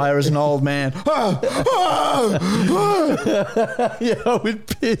hurting fire as an old man. Yeah, I would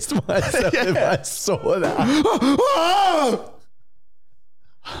piss myself if I saw that.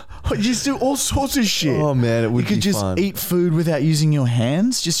 You just do all sorts of shit. Oh man, it would You could be just fun. eat food without using your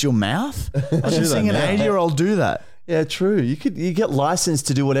hands, just your mouth. I'm just seeing an 80-year-old do that. Yeah, true. You get licensed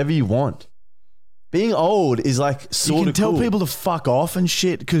to do whatever you want. Being old is like sort of You can tell cool. people to fuck off and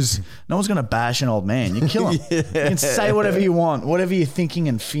shit because no one's going to bash an old man. You kill him. You can say whatever you want, whatever you're thinking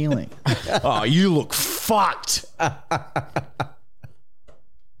and feeling. Oh, you look fucked.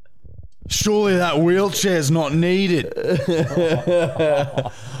 Surely that wheelchair's not needed.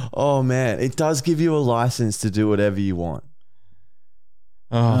 Oh, man. It does give you a license to do whatever you want.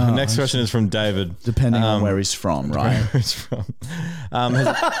 Oh, next question is from David. Depending on where he's from, right? Where he's from.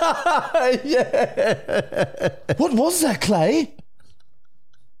 Yeah. What was that, Clay?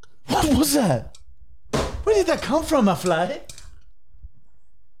 What was that? Where did that come from, Aflay?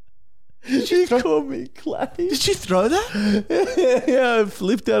 Did you call me Clay? Did you throw that? Yeah, I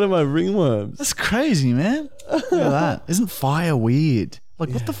flipped out of my ringworms. That's crazy, man. Look at that. Isn't fire weird?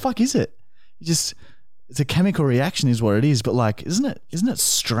 Like, what the fuck is it? It's a chemical reaction is what it is, but like, isn't it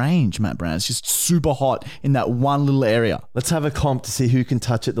strange, Matt Brown? It's just super hot in that one little area. Let's have a comp to see who can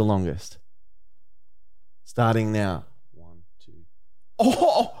touch it the longest. Starting now. 1, 2.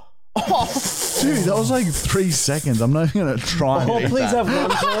 Oh, dude, that was like 3 seconds. I'm not even going to try and please have one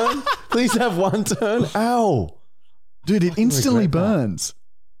turn. Please have one turn. Ow. Dude, it instantly burns.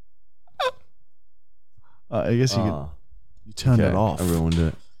 I guess you turned it off. I ruined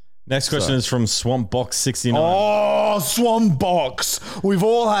it. Next question is from Swampbox69. Oh, Swampbox. We've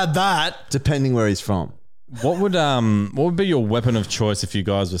all had that. Depending where he's from. What would be your weapon of choice if you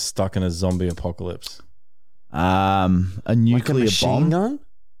guys were stuck in a zombie apocalypse? A nuclear Like a machine gun?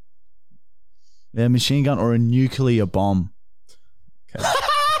 Yeah, machine gun or a nuclear bomb. Okay.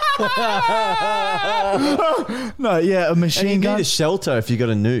 No, yeah, a machine and you gun. need a shelter if you got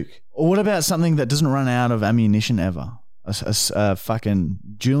a nuke. Or what about something that doesn't run out of ammunition ever? A fucking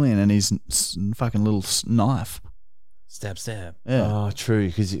Julian and his fucking little knife. Stab. Yeah. Oh, true.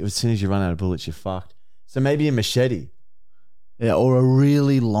 Because as soon as you run out of bullets, you're fucked. So maybe a machete. Yeah, or a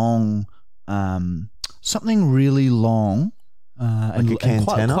really long, something really long, and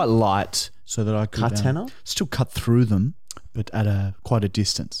quite light, so that I could Katana? Still cut through them, but at quite a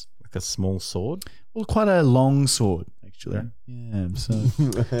distance. Like a small sword? Well, quite a long sword, actually. Yeah. So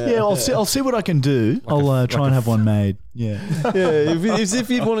yeah, I'll see what I can do. I'll try and have one made. Yeah. Yeah, as if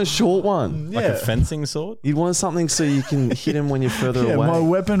you'd want a short one. Like a fencing sword? You'd want something so you can hit him when you're further away. My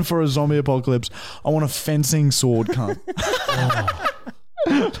weapon for a zombie apocalypse, I want a fencing sword, cunt.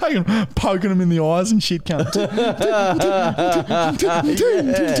 Poking him in the eyes and shit, cunt.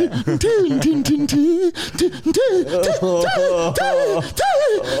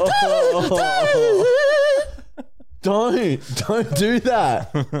 Don't do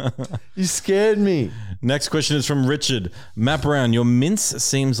that. You scared me. Next question is from Richard. Matt Brown, your mince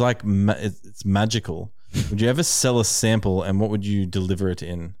seems like it's magical. Would you ever sell a sample and what would you deliver it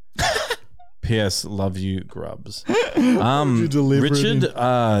in? P.S. Love you, grubs. Richard,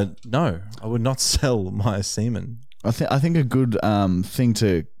 no, I would not sell my semen. I think a good thing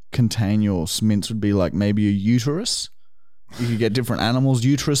to contain your mince would be like maybe a uterus. You could get different animals,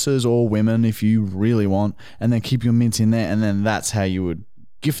 uteruses or women if you really want, and then keep your mints in there, and then that's how you would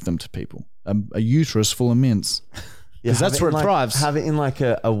gift them to people. A uterus full of mints. Because that's where it thrives. Have it in like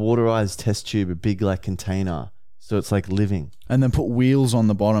a waterized test tube, a big like container, so it's like living. And then put wheels on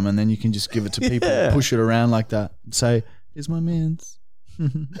the bottom, and then you can just give it to people, push it around like that, and say, "Here's my mints."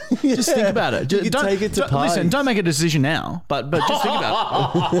 Just think about it. You can take it to parties. Listen, don't make a decision now, but just think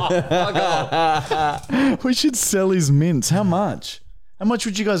about it. We should sell his mints. How much? How much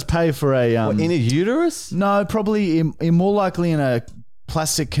would you guys pay for a in a uterus? No, probably more likely in a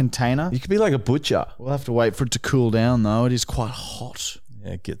plastic container. You could be like a butcher. We'll have to wait for it to cool down, though. It is quite hot.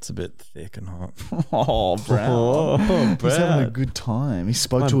 Yeah, it gets a bit thick and hot. Oh, Brown. He's having a good time. He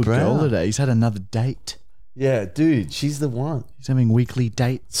spoke to a girl today. He's had another date. Yeah, dude, she's the one. He's having weekly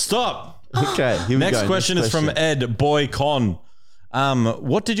dates. Stop. Okay, here we Next go. question is from Ed Boy Con.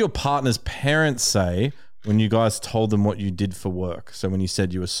 What did your partner's parents say when you guys told them what you did for work? So when you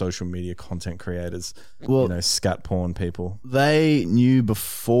said you were social media content creators, scat porn people. They knew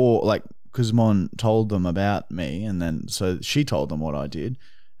before, like, because Mon told them about me, and then so she told them what I did.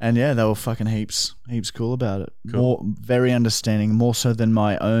 And yeah, they were fucking heaps cool about it. Cool. Very understanding, more so than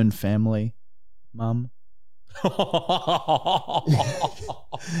my own family, mum.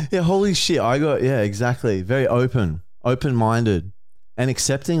 Yeah, holy shit. Exactly. Very open-minded and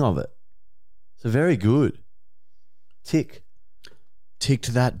accepting of it. So very good. Ticked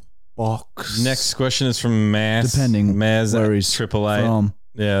that box. Next question is from Maz. Depending Maz where he's AAA. from.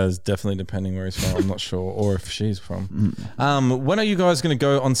 Yeah, it's definitely depending where he's from. I'm not sure, or if she's from. When are you guys going to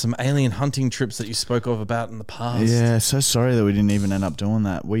go on some alien hunting trips that you spoke of about in the past? Yeah, so sorry that we didn't even end up doing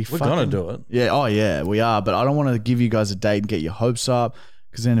that. We're going to do it. Yeah, we are. But I don't want to give you guys a date and get your hopes up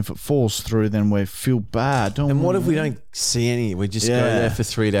Because then if it falls through, then we feel bad, don't we? And what if we don't see any? We just go there for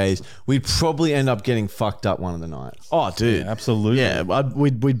 3 days. We'd probably end up getting fucked up one of the nights. Oh, dude. Yeah, absolutely. Yeah,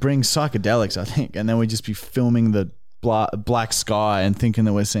 we'd bring psychedelics, I think, and then we'd just be filming the black sky and thinking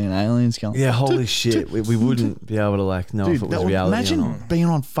that we're seeing aliens come. Yeah, holy shit. We wouldn't be able to like know if it was reality or not. Imagine being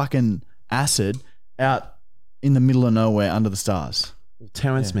on fucking acid out in the middle of nowhere under the stars. Well,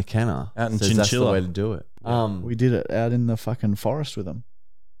 Terence McKenna out in says that's the way to do it. We did it out in the fucking forest with them.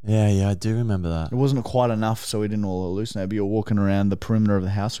 Yeah, I do remember that. It wasn't quite enough, so we didn't all hallucinate. But you're walking around the perimeter of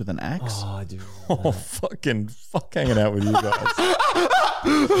the house with an axe. Oh, I do. Fuck hanging out with you guys.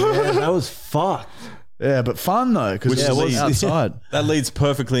 Yeah, that was fucked. Yeah, but fun though, because it was outside. That leads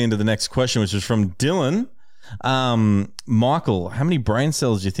perfectly into the next question, which is from Dylan. Michael, how many brain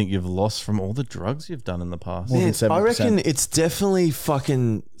cells do you think you've lost from all the drugs you've done in the past? More than 70%. I reckon it's definitely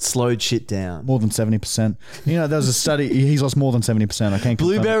fucking slowed shit down. More than 70%. You know, there was a study. He's lost more than 70%. I can't.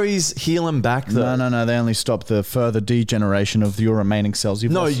 Blueberries heal him back though. No. They only stop the further degeneration of your remaining cells. You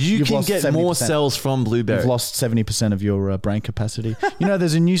can get more cells from blueberries. You've lost 70% of your brain capacity. You know,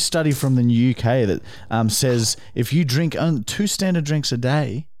 there's a new study from the UK that says if you drink 2 standard drinks a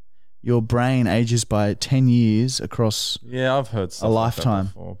day, your brain ages by 10 years across I've heard a lifetime.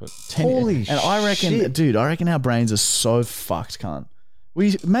 Before, but holy shit. And I reckon our brains are so fucked, cunt.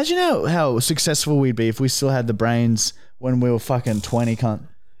 We imagine how successful we'd be if we still had the brains when we were fucking 20, cunt.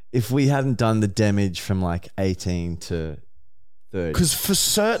 If we hadn't done the damage from like 18 to 30. Because for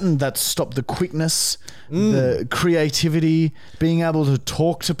certain that stopped the quickness, the creativity, being able to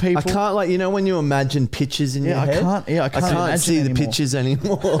talk to people. I can't when you imagine pictures in your head. I can't see the pictures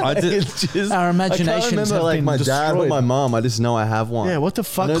anymore. Our imaginations I can't remember like my dad or my mom. I just know I have one. Yeah, what the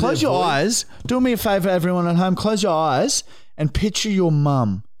fuck? Close your eyes. Do me a favor, everyone at home. Close your eyes and picture your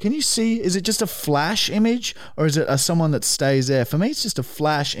mum. Can you see? Is it just a flash image or is it someone that stays there? For me, it's just a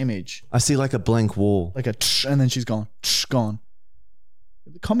flash image. I see like a blank wall. Like and then she's gone. Gone.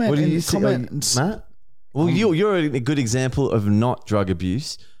 Comment. What do you see, Matt? Well, you're a good example of not drug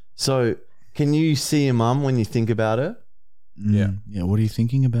abuse. So, can you see your mum when you think about her? Yeah. Yeah. What are you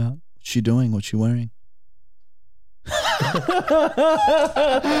thinking about? What's she doing? What's she wearing?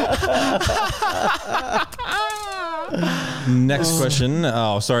 Next question.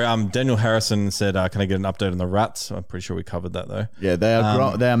 Oh, sorry. Daniel Harrison said, "Can I get an update on the rats?" I'm pretty sure we covered that though. Yeah, they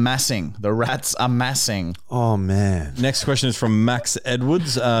are. They are massing. The rats are massing. Oh man. Next question is from Max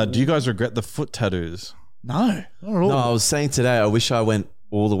Edwards. Do you guys regret the foot tattoos? No, not at all. No, I was saying today, I wish I went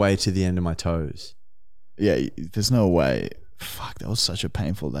all the way to the end of my toes. Yeah, there's no way. Fuck, that was such a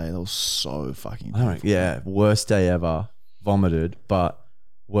painful day. That was so fucking painful. Yeah, worst day ever. Vomited, but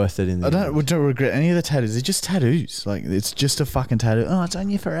worth it in the end. I don't regret any of the tattoos. They're just tattoos. Like, it's just a fucking tattoo. Oh, it's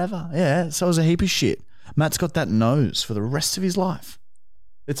on you forever. Yeah, so is a heap of shit. Matt's got that nose for the rest of his life.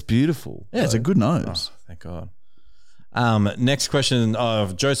 It's beautiful. Yeah, it's a good nose. Oh, thank God. Next question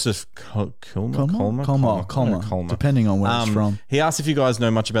of Joseph Colmer, depending on where it's from. He asked if you guys know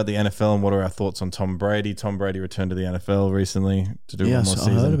much about the NFL and what are our thoughts on Tom Brady. Tom Brady returned to the NFL recently to do one more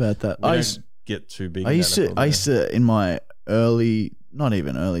season. I heard about that. I don't get too big. I used to in my in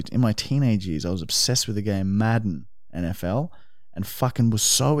my teenage years, I was obsessed with the game Madden NFL and fucking was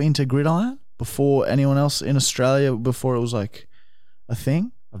so into gridiron before anyone else in Australia, before it was like a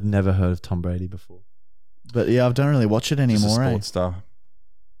thing. I've never heard of Tom Brady before. But yeah, I don't really watch it anymore. Just a sports star.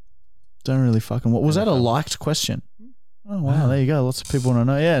 Don't really fucking. What was that? A liked question? Oh wow, there you go. Lots of people want to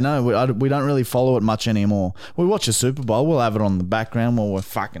know. Yeah, no, we don't really follow it much anymore. We watch a Super Bowl. We'll have it on the background while we're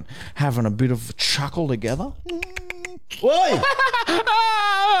fucking having a bit of a chuckle together. Why?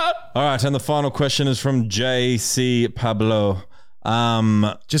 All right, and the final question is from JC Pablo.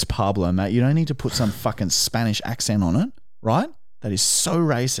 Just Pablo, mate. You don't need to put some fucking Spanish accent on it, right? That is so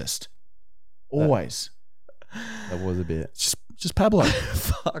racist. Always. That was a bit. Just Pablo.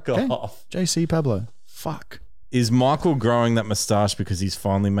 Fuck off. JC Pablo. Fuck. Is Michael growing that moustache because he's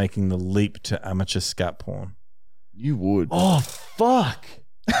finally making the leap to amateur scat porn? You would. Oh, fuck.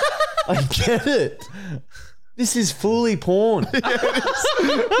 I get it. This is fully porn.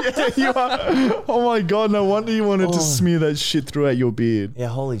 Yeah, you are. Oh my God, no wonder you wanted to smear that shit throughout your beard. Yeah,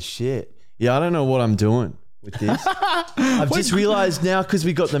 holy shit. Yeah, I don't know what I'm doing with this. I've just realized now, because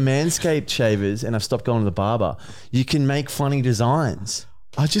we got the Manscaped shavers and I've stopped going to the barber, you can make funny designs.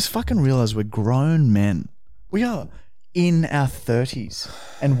 I just fucking realized we're grown men. We are in our 30s.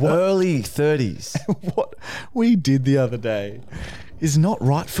 And early 30s. What we did the other day is not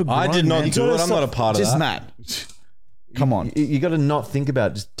right for grown men. I did not do it. I'm not a part of that. Just Matt. Come on. You got to not think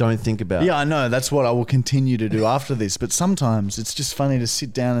about it. Just don't think about it. Yeah, I know. That's what I will continue to do after this. But sometimes it's just funny to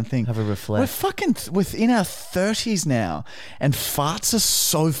sit down and think. Have a reflect. We're fucking within our 30s now, and farts are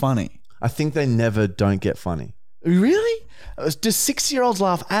so funny. I think they never don't get funny. Really? Do 6-year-olds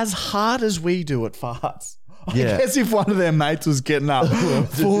laugh as hard as we do at farts? Yeah. I guess if one of their mates was getting up,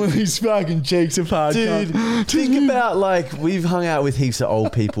 pulling his fucking cheeks apart. Dude, think about like we've hung out with heaps of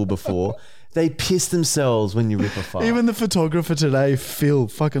old people before. They piss themselves when you rip a fart. Even the photographer today, Phil,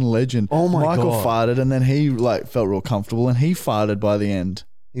 fucking legend. Oh my Michael God. farted and then he like felt real comfortable and he farted by the end.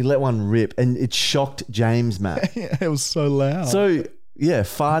 He let one rip and it shocked James, Matt. Yeah, it was so loud. So yeah,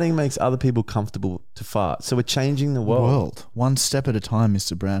 farting makes other people comfortable to fart. So we're changing the world. One step at a time,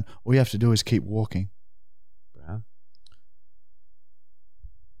 Mr. Brown. All you have to do is keep walking. Brown.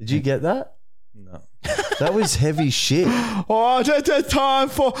 Did you get that? No. That was heavy shit. Oh, it's time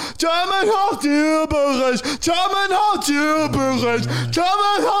for German Gibberish. German Gibberish.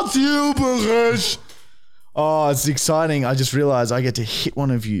 German Gibberish. Oh, it's exciting. I just realized I get to hit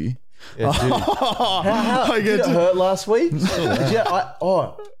one of you. Yeah, dude. How did it hurt last week? He's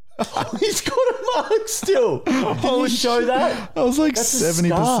got a mark still. Did you show that? I was like That's a 70%.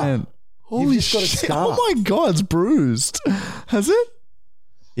 scar. Holy You've just got a shit. scar. Oh my God, it's bruised. Has it?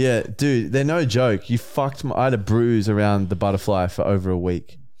 Yeah, dude, they're no joke. You fucked I had a bruise around the butterfly for over a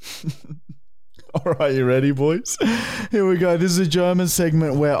week. All right, you ready, boys? Here we go. This is a German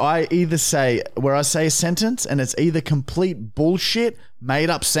segment where I say a sentence and it's either complete bullshit, made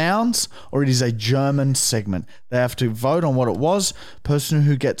up sounds, or it is a German segment. They have to vote on what it was. Person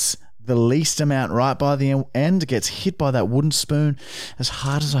who gets the least amount right by the end gets hit by that wooden spoon as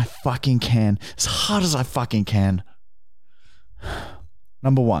hard as I fucking can. As hard as I fucking can.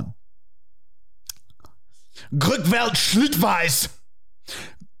 Number 1. Rückwärts schrittweise.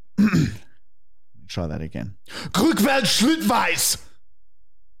 Try that again. Rückwärts schrittweise.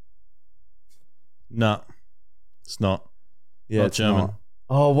 No, it's not. Yeah, not it's German. not.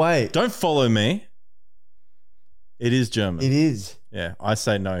 Oh, wait. Don't follow me. It is German. It is. Yeah, I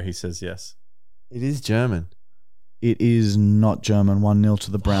say no. He says yes. It is German. It is not German. 1-0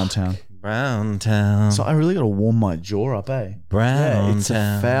 to the Brown Town. Brown Town. So I really got to warm my jaw up, eh? Brown Yeah, it's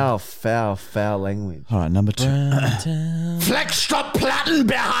Town. a foul language. All right, number 2. Brown Town. Fleckstopp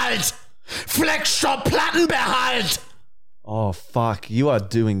Plattenbehalt! Fleckstopp Plattenbehalt! Oh, fuck. You are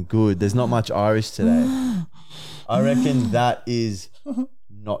doing good. There's not much Irish today. I reckon that is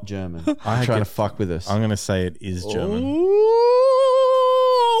not German. I'm trying to fuck with us. I'm going to say it is German. Ooh,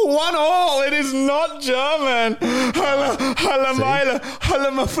 1-1. It is not German. Halle Meile,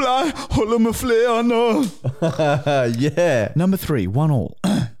 Halle me fly, Halle me flair, no. Yeah. Number 3, 1-1.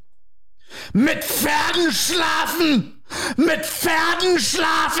 Mit Pferden schlafen! Mit Pferden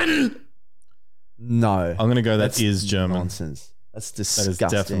schlafen! No. I'm going to go that is German. Nonsense. That's That disgusting. is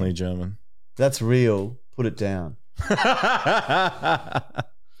definitely German. That's real. Put it down.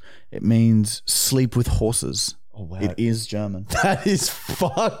 It means sleep with horses. Oh, wow. It is German. That is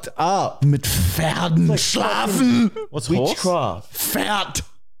fucked up. Mit Pferden schlafen. What's horse? Witchcraft. Pferd.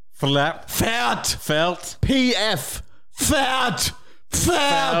 Flap. Pferd. Felt. PF. Pferd.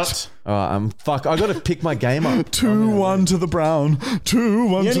 Pferd. All right, fuck. I got to pick my game up. 2-1 to the Brown. 2-1 He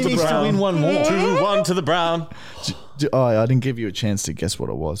only to the needs to Brown. win one more. 2-1 to the Brown. Oh, I didn't give you a chance to guess what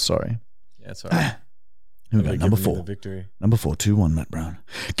it was. Sorry. Yeah, it's all right. Here we go. Number 4. The victory. Number 4. 2-1, Matt Brown.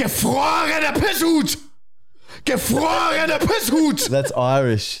 Gefrorener Pisshut! Gefrorener Pisshut! That's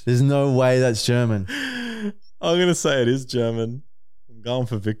Irish. There's no way that's German. I'm going to say it is German. I'm going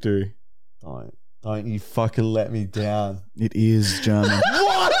for victory. Don't you fucking let me down. It is German.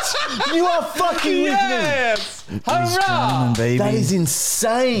 What? You are fucking with me. It is German, baby. That is The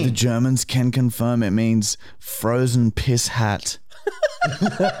insane. Germans can confirm it means frozen piss hat.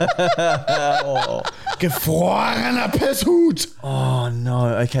 Gefrorener Pisshut! Oh,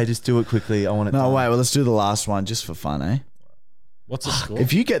 no. Okay, just do it quickly. I want it No, done. wait. Well, let's do the last one just for fun, eh? What's the score?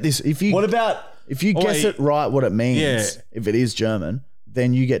 If you get this, if you What about... guess it right, what it means, Yeah. if it is German,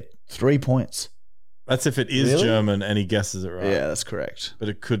 then you get 3 points. That's if it is Really? German and he guesses it right. Yeah, that's correct. But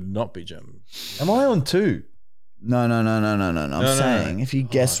it could not be German. Am I on 2? No. I'm No, saying no. if you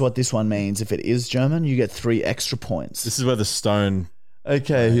guess what this one means, if it is German, you get 3 extra points. This is where the stone...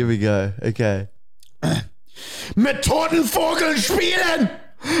 Okay, here we go. Okay. Mit toten Vogeln spielen!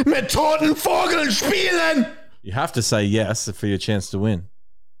 Mit toten Vogeln spielen! You have to say yes for your chance to win.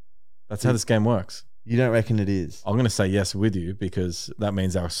 That's how this game works. You don't reckon it is? I'm going to say yes with you because that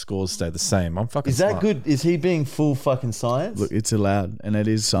means our scores stay the same. I'm fucking Is that smart. good? Is he being full fucking science? Look, it's allowed, and it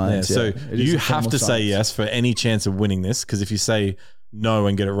is Yeah, science. so It is you a form have of to say science. yes for any chance of winning this because if you say no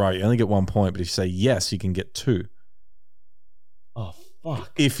and get it right, you only get 1 point. But if you say yes, you can get 2.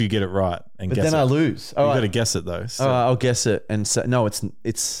 Fuck. If you get it right and But guess then it. I lose. You got to guess it though. So. All right, I'll guess it and say no. It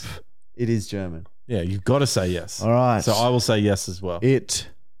is German. Yeah, you've got to say yes. All right. So I will say yes as well. It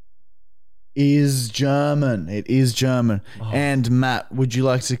is German. It is German. Oh. And Matt, would you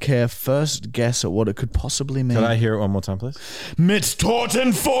like to care first guess at what it could possibly mean? Can I hear it one more time, please? Mit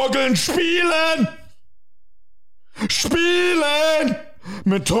toten Vogeln spielen! Spielen!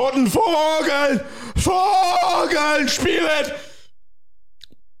 Mit toten Vogeln! Vogeln spielen!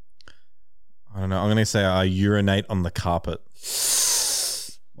 I don't know. I'm going to say I urinate on the carpet.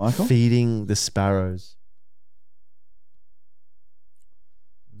 Michael? Feeding the sparrows.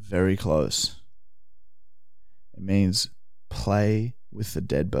 Very close. It means play with the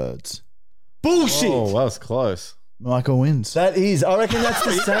dead birds. Bullshit. Oh, that was close. Michael wins. That is. I reckon that's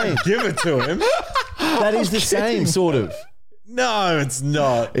the same. Give it to him. That is the same, sort of. No, it's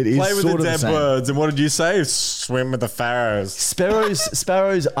not. It is play with sort the of dead the birds. And what did you say? Swim with the pharaohs.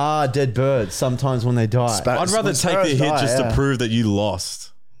 Sparrows are dead birds sometimes when they die. I'd rather take the hit just to prove that you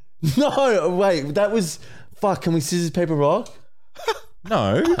lost. No, wait. That was... Fuck, can we scissors, paper, rock?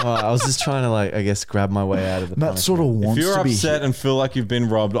 No. I was just trying to, I guess, grab my way out of the Matt sort of wants If you're to be upset and feel like you've been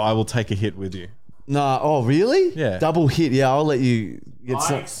robbed, I will take a hit with you. Nah, oh, really? Yeah. Double hit. Yeah, I'll let you get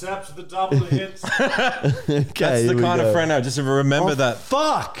some... accept the double hits. Okay, That's the kind of friend I just remember that.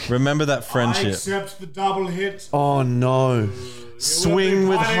 Fuck! Remember that friendship. accept the double hit. Oh, no. Swing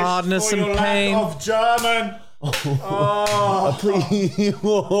with hardness and pain. Of German. Please.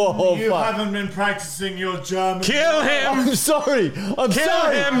 Oh, You fuck. haven't been practicing your German. Kill him! I'm sorry. I'm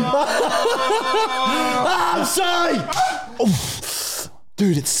sorry. him! I'm sorry. Oh,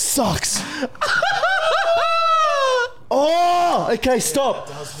 dude, it sucks. Oh, okay, stop.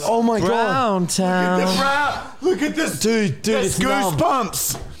 Oh my god. Brown Town. Look at this. Dude, There's it's numb.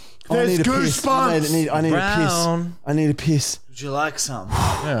 goosebumps. I There's need a piss. goosebumps. I need a Brown. piss. I need a piss. Would you like some?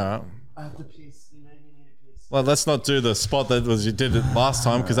 Yeah. I have to piss. You made me need a piss. Well, let's not do the spot that was you did it last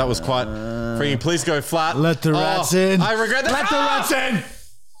time because that was quite freaking. Please go flat. Let the rats in. I regret that. Let the rats in.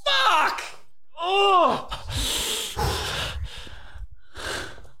 Fuck! Oh!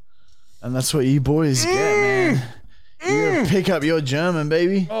 And that's what you boys get, man. You gotta pick up your German,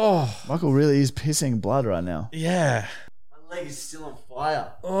 baby. Oh, Michael really is pissing blood right now. yeah. My leg is still on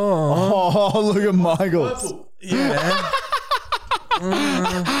fire. Oh, Oh, look at Michael. yeah.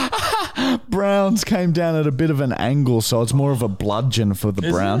 Brown's came down at a bit of an angle, so it's more of a bludgeon for the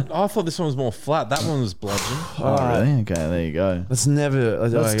brown. I thought this one was more flat. That one was bludgeon. Oh, really? Okay, there you go. Let's never.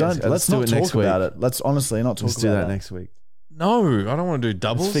 Let's not talk about it. Let's honestly not talk Let's about do that it. next week. No, I don't want to do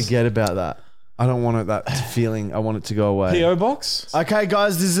doubles. Let's forget about that. I don't want that feeling. I want it to go away. PO box. Okay,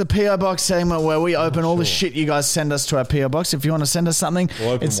 guys, this is a PO box segment where we open all the shit you guys send us to our PO box. If you want to send us something, We'll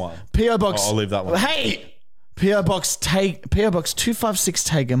open it's one. PO box. I'll leave that one. Hey, PO box 256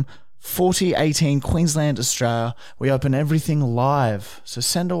 Tagum, 4018 Queensland, Australia. We open everything live, so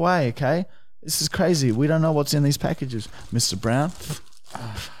send away. Okay, this is crazy. We don't know what's in these packages, Mr. Brown.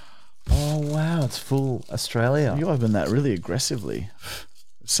 Oh wow, it's full Australia. You opened that really aggressively.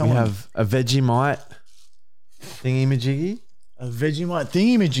 We have a Vegemite thingy-majiggy. A Vegemite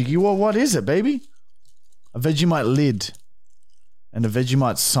thingy-majiggy. What is it, baby? A Vegemite lid. And a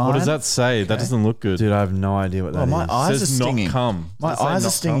Vegemite sign. What does that say? That doesn't look good. Dude, I have no idea what that Oh, my is. eyes Says are stinging. not come. My Does it say eyes are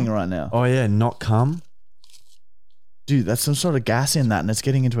not stinging come? right now. Oh yeah, not cum. Dude, that's some sort of gas in that and it's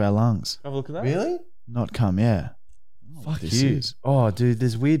getting into our lungs. Have a look at that. Really? Not cum, yeah. Fuck this you. is. Oh, dude,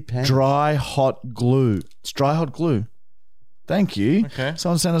 there's weird pens. Dry hot glue. It's dry hot glue. Thank you. Okay.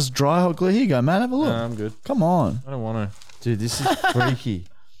 Someone sent us dry hot glue. Here you go, man. Have a look. I'm good. Come on. I don't want to. Dude, this is freaky.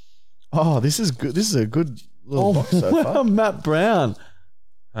 Oh, this is good. This is a good little box so wow, far. Matt Brown.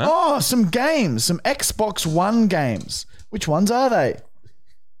 Huh? Oh, some games. Some Xbox One games. Which ones are they?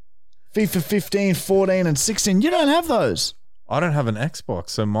 FIFA 15, 14 and 16. You don't have those. I don't have an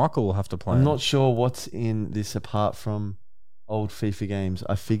Xbox, so Michael will have to play. I'm it. not sure what's in this apart from old FIFA games.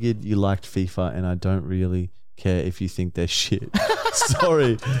 I figured you liked FIFA and I don't really care if you think they're shit.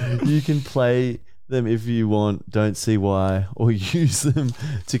 Sorry. You can play them if you want. Don't see why. Or use them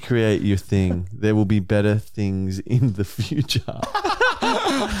to create your thing. There will be better things in the future. No,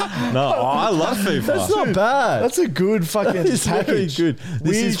 I love FIFA. That's not bad. That's a good fucking It's very package. good. This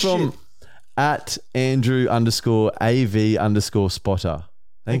Weird is from shit. @Andrew_AV_spotter.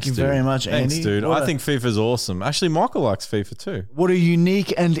 Thank you dude. very much, Andy. Thanks, dude. I think FIFA's awesome. Actually, Michael likes FIFA too. What a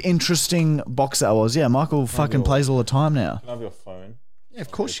unique and interesting box that was. Yeah, Michael fucking plays all the time now. Can I have your phone? Yeah,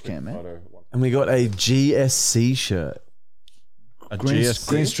 of course you can, man. And we got a GSC shirt. A Green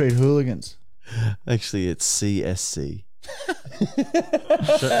GSC? Street Hooligans. Actually, it's CSC.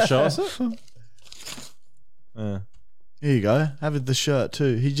 Show us it. Here you go. Have the shirt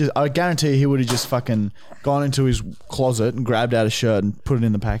too. I guarantee he would have just fucking gone into his closet and grabbed out a shirt and put it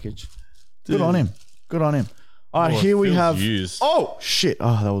in the package. Dude. Good on him. Good on him. All right, here we have. Used. Oh shit!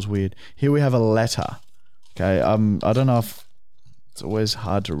 Oh, that was weird. Here we have a letter. Okay. I don't know if it's always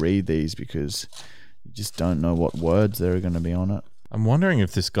hard to read these because you just don't know what words there are going to be on it. I'm wondering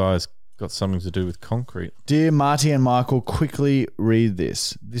if this guy's got something to do with concrete. Dear Marty and Michael, quickly read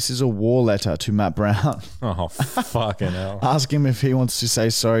this. This is a war letter to Matt Brown. Oh, fucking hell. Ask him if he wants to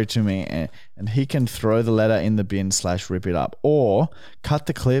say sorry to me and he can throw the letter in the bin / rip it up. Or cut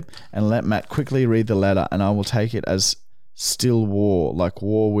the clip and let Matt quickly read the letter and I will take it as still war, like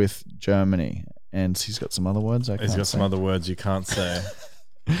war with Germany. And he's got some other words I can't say. He's got some other words you can't say.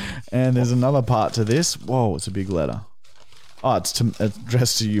 And there's another part to this. Whoa, it's a big letter. Oh, it's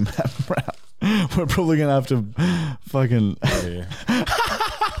addressed to you, Matt Brown. We're probably going to have to fucking... Yeah.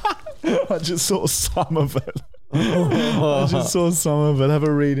 I just saw some of it. I just saw some of it. Have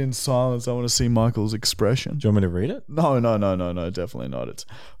a read in silence. I want to see Michael's expression. Do you want me to read it? No, definitely not. It's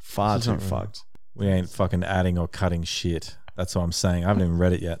far too fucked. We ain't fucking adding or cutting shit. That's what I'm saying. I haven't even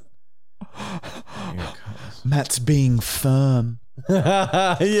read it yet. Matt's being firm.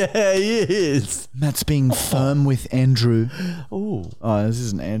 Yeah, he is. Matt's being firm with Andrew. Oh, this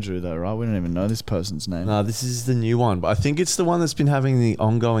isn't Andrew though, right? We don't even know this person's name. No, this is the new one, but I think it's the one that's been having the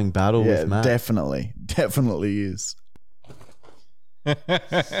ongoing battle with Matt. Definitely is.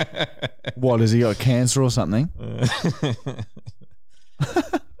 What, has he got cancer or something?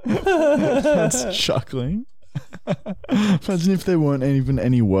 That's chuckling. Imagine if there weren't even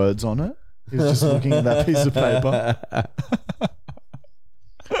any words on it. He was just looking at that piece of paper.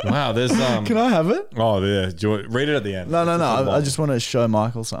 Wow, there's Can I have it? Oh yeah, do you read it at the end? No. I just want to show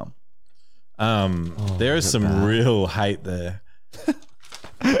Michael some. There is some real hate there.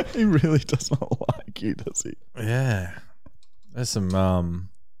 He really does not like you, does he? Yeah. There's some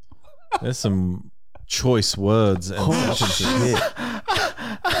choice words and shit.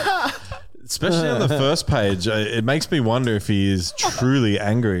 Especially on the first page, it makes me wonder if he is truly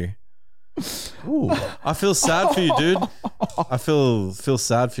angry. Ooh, I feel sad for you, dude. I feel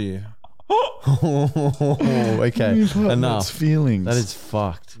sad for you. Okay, enough feelings. That is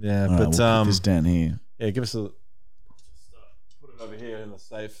fucked. Yeah, all but right, we'll put this down here. Yeah, give us a. Put it over here in the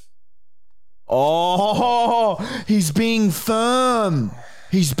safe. Oh, he's being firm.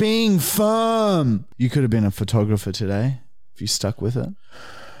 He's being firm. You could have been a photographer today if you stuck with it.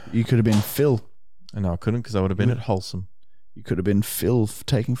 You could have been Phil. No, I couldn't because I would have been at Wholesome. You could have been Phil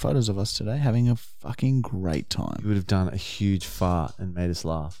taking photos of us today, having a fucking great time. You would have done a huge fart and made us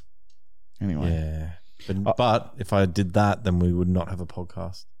laugh. Anyway. Yeah. But if I did that, then we would not have a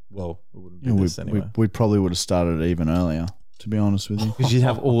podcast. Well, it wouldn't be this anyway. We probably would have started it even earlier, to be honest with you. Because you'd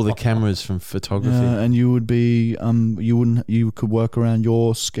have all the cameras from photography. Yeah, and you would be, you could work around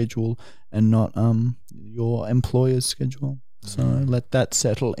your schedule and not your employer's schedule. So let that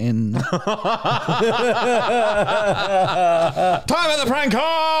settle in. Time for the prank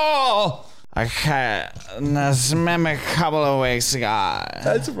call! Okay, let's remember a couple of weeks ago.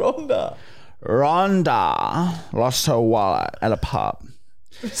 That's Rhondahh. Rhondahh lost her wallet at a pub.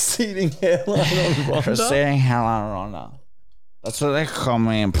 Receding hairline on Rhondahh? Receding hairline on Rhondahh. That's what they call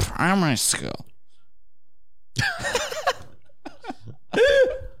me in primary school.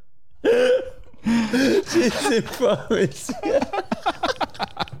 She's in primary school.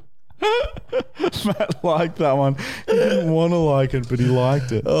 Matt liked that one. He didn't want to like it, but he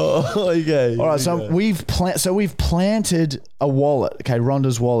liked it. Oh, okay. All right, so we've planted a wallet. Okay,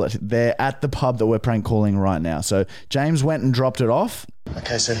 Rhondah's wallet. They're at the pub that we're prank calling right now. So James went and dropped it off.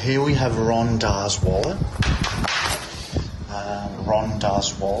 Okay, so here we have Rhondah's wallet.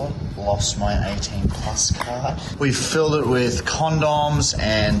 Rhondah's wallet. Lost my 18 plus card. We filled it with condoms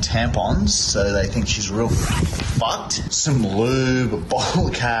and tampons, so they think she's real fucked. Some lube, a bottle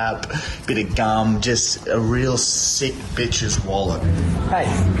cap, bit of gum, just a real sick bitch's wallet. Hey,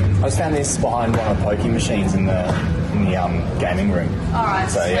 I just found this behind one of the pokie machines in the gaming room. All right.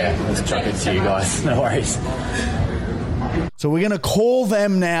 So yeah, let's chuck it to you guys. No worries. So we're gonna call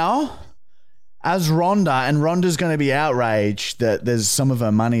them now as Rhondahh, and Rhondah's going to be outraged that there's some of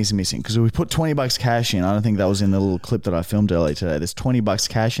her money's missing because we put $20 cash in. I don't think that was in the little clip that I filmed earlier today. There's $20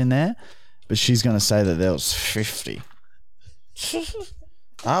 cash in there, but she's going to say that there was 50.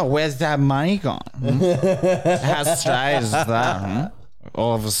 Oh, where's that money gone? How strange is that?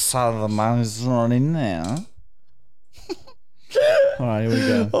 All of a sudden the money's not in there. All right, here we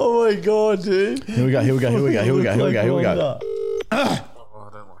go. Oh my god, dude. Here we go.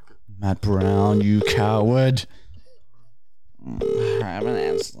 Matt Brown, you coward. I haven't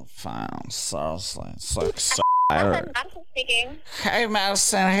answered the phone. Seriously. It's like so Madison speaking. Hey,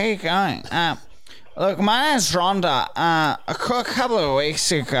 Madison, how you going? Look, my name's Rhondahh. A couple of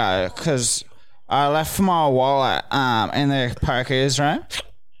weeks ago, because I left my wallet in the pokies room,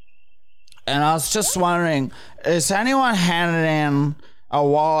 and I was just wondering, is anyone handed in a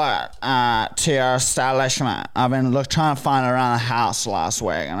wallet to your establishment? I've been trying to find it around the house last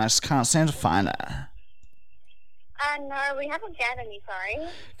week, and I just can't seem to find it. No, we haven't got any, sorry.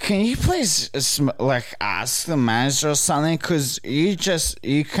 Can you please, ask the manager or something? Because you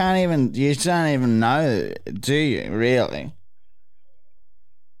don't even know, do you, really?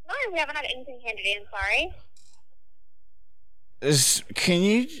 No, we haven't had anything handed in, sorry.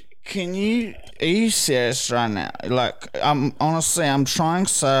 Are you serious right now? I'm trying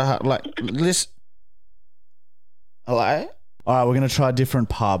so hard, listen. Hello? All right, we're going to try a different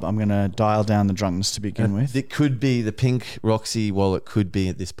pub. I'm going to dial down the drunkenness to begin with. It could be the pink Roxy wallet could be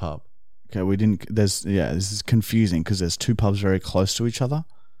at this pub. Okay, this is confusing because there's two pubs very close to each other.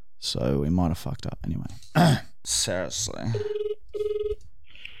 So we might have fucked up anyway. Seriously.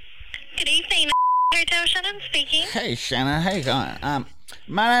 Good evening, Hotel Shannon speaking. Hey, Shannon, how you going?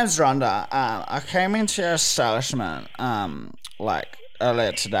 My name's Rhondahh. I came into your establishment,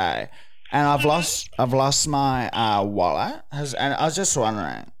 earlier today. And I've lost my wallet. And I was just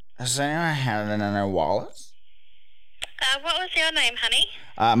wondering, has anyone handed in any wallets? What was your name, honey?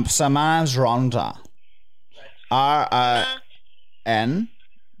 So my name's Rhondahh. RONDAHH.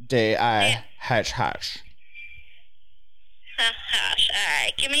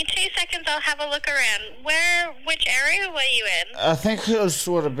 Alright, give me 2 seconds, I'll have a look around. Which area were you in? I think it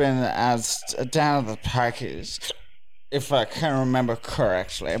would have been down at the Parkies, if I can remember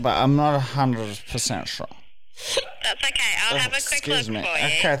correctly, but I'm not 100% sure. That's okay, I'll have a quick look for you.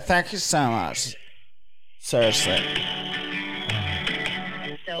 Okay, thank you so much. Seriously.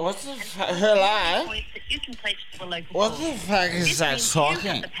 What the fuck? Hello? What the fuck is that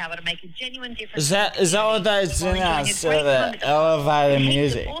talking? Is that what they do now instead of the elevator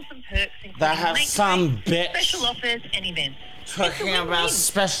music? They have some bitch special offers and events. Talking about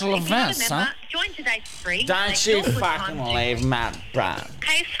special events, huh? Join today's free. Don't you fucking leave Matt Brown.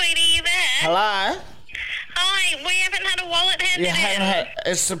 Hey, sweetie, you there? Hello? Hi, we haven't had a wallet handed in.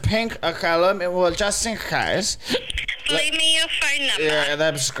 It's the pink. Okay, just in case. Leave me your phone number. Yeah,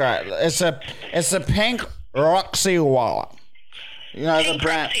 that's great. It's a pink Roxy wallet. You know, pink the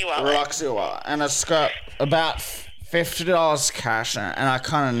brand Roxy wallet. And it's got about $50 cash in it, and I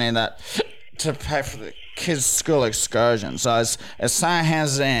kind of need that to pay for the kids' school excursion. So as someone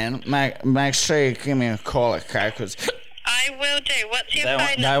hands it in, make sure you give me a call, okay? Because I will do. What's your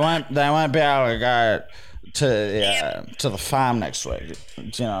phone number? They won't be able to go to the farm next week. Do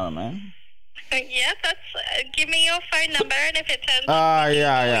you know what I mean? Yeah, give me your phone number, and if it turns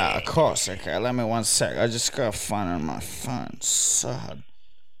yeah, of course. Okay, let me 1 sec. I just gotta find it on my phone. So hard.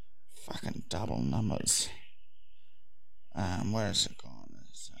 Fucking double numbers. Where is it going?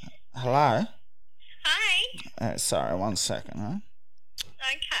 Hello? Hi. Sorry, 1 second, huh?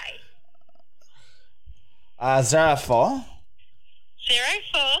 Okay. 04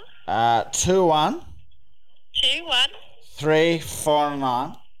 21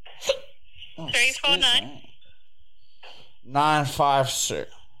 349 349 952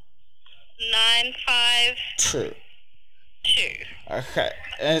 952. Okay,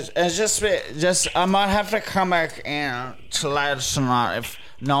 it's just I might have to come back in to later tonight if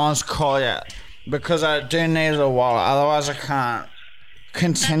no one's called yet, because I do need a wallet. Otherwise, I can't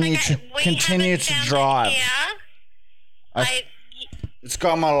continue to drive. It's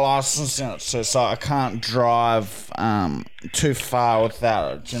got my license in it too, so I can't drive too far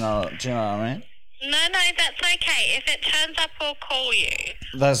without it. Do you know what I mean? No, that's okay. If it turns up, we'll call you.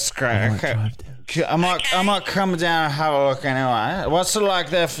 That's great. Okay. I might come down and have a look anyway. What's it like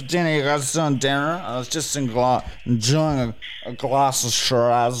there for dinner? You guys doing dinner? I was just enjoying a glass of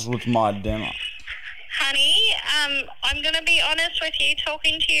Shiraz with my dinner. Honey, I'm going to be honest with you,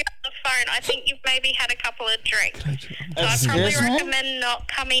 talking to you on the phone. I think you've maybe had a couple of drinks. So I probably recommend not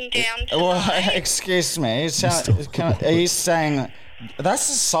coming down tonight. Well, excuse me. Are you saying that's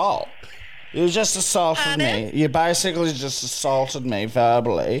assault? You just assaulted me. You basically just assaulted me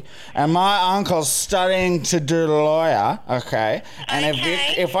verbally. And my uncle's studying to do lawyer, okay? And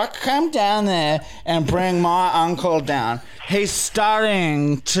if I come down there and bring my uncle down, he's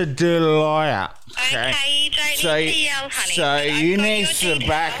studying to do lawyer. Okay, you don't need to yell, honey. So you need to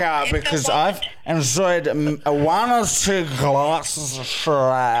back up, because enjoyed 1 or 2 glasses of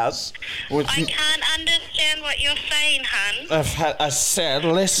Shiraz. I can't understand what you're saying, hun. I said,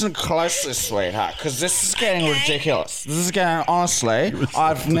 listen closely, sweetheart, because this is getting ridiculous. This is getting, honestly,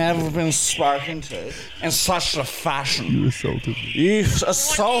 I've never been spoken to in such a fashion. You assaulted me. You've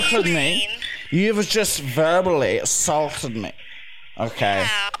assaulted me. You've just verbally assaulted me. Okay.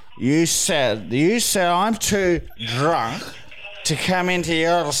 How? You said I'm too drunk to come into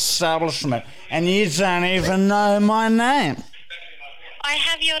your establishment, and you don't even know my name. I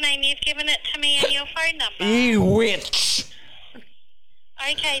have your name. You've given it to me and your phone number. You witch.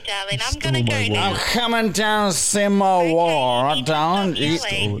 Okay, darling. I'm going to go now. I'm coming down to see my wall, right, darling? I'm going to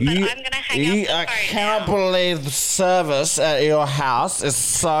hang up the I phone cannot now. believe the service at your house is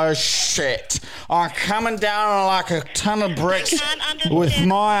so shit. I'm coming down like a ton of bricks with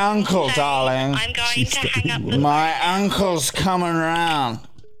my uncle, darling. I'm going to hang up the phone. My uncle's coming round.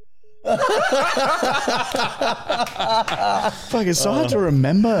 Fuck, it's so hard to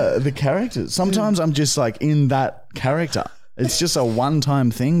remember the characters. Sometimes I'm just like in that character. It's just a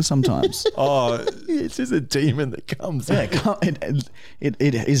one-time thing sometimes. Oh, it's just a demon that comes. Yeah,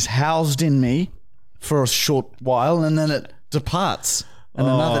 it is housed in me for a short while and then it departs. And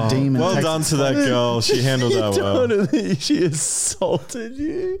another demon. Well done to that girl. She handled that well. She assaulted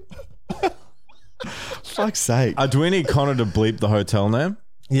you. Fuck's sake. Do we need Connor to bleep the hotel name?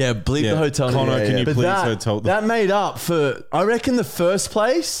 Yeah, bleep the hotel. Connor, can you But please that, that made up for, I reckon the first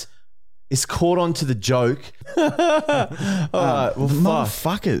place is caught on to the joke. All right, well,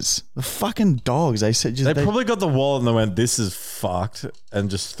 motherfuckers. The fucking dogs. They said they probably got the wallet and they went, this is fucked, and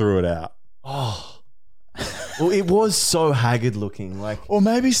just threw it out. Oh. Well, it was so haggard looking. Like, or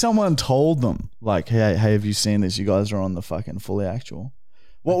maybe someone told them, like, hey, have you seen this? You guys are on the fucking Fully Actual.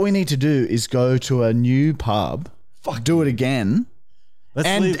 What we need to do is go to a new pub, do it again, but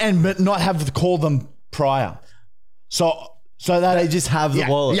not have to call them prior. So that they just have the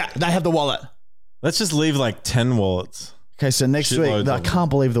wallet. Yeah, they have the wallet. Let's just leave like 10 wallets. Okay, so next week, I can't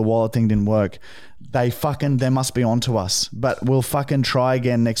believe the wallet thing didn't work. They must be onto us. But we'll fucking try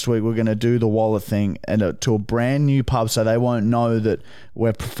again next week. We're going to do the wallet thing and to a brand new pub so they won't know that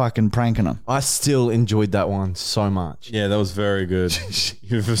we're fucking pranking them. I still enjoyed that one so much. Yeah, that was very good.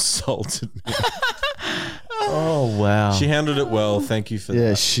 You've assaulted me. Oh, wow. She handled it well. Thank you for that.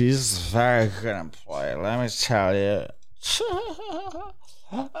 Yeah, she's very good at play. Let me tell you.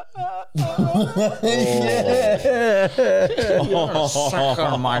 You're suck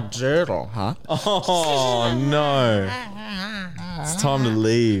on my doodle, huh? Oh no. It's time to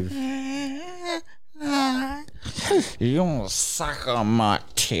leave. You gonna suck on my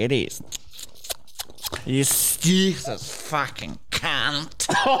titties. You useless fucking cunt.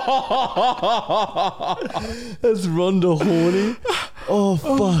 That's Rhondahh horny. Oh,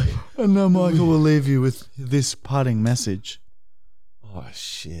 fuck. And now Michael will leave you with this parting message. Oh,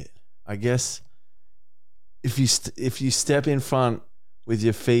 shit. I guess if you step in front with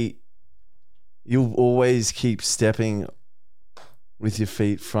your feet, you'll always keep stepping with your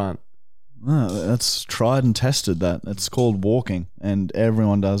feet front. Oh, that's tried and tested. That's called walking, and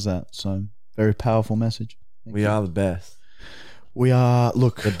everyone does that. So very powerful message. We are the best. We are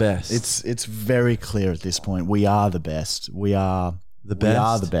the best. It's very clear at this point. We are the best. We are the best. We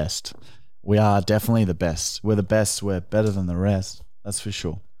are the best. We are definitely the best. We're the best. We're better than the rest. That's for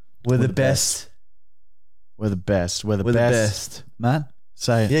sure. We're the best. We're the best. We're the We're best. the best. Matt,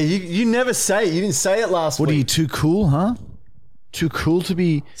 say it. Yeah, you never say it. You didn't say it last week. What are you, too cool, huh? Too cool to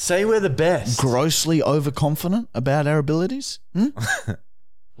be say we're the best. Grossly overconfident about our abilities?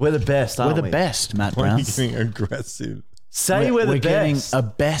 We're the best, aren't we? We're the best, Matt Why are Brown. you getting aggressive? Say we're the We're getting best. a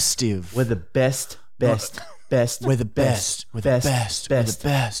bestive. We're the best. Best. We're the best. We're the best. We're the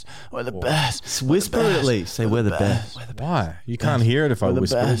best. We're the best. Whisper at least. Say we're the best. Why? You can't hear it if I We're the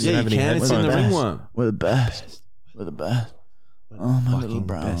whisper. best. You Yeah, don't you have any can. It's in headphones. the ringworm. We're the best. We're the best. Oh, my little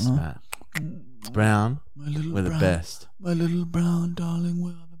brown. Best, huh? Matt. Brown. My little We're the brown. best. My little brown darling,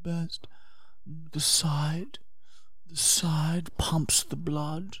 we are the best. The side pumps the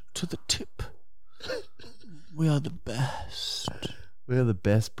blood to the tip. We are the best. We're the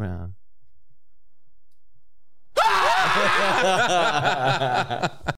best, Brown.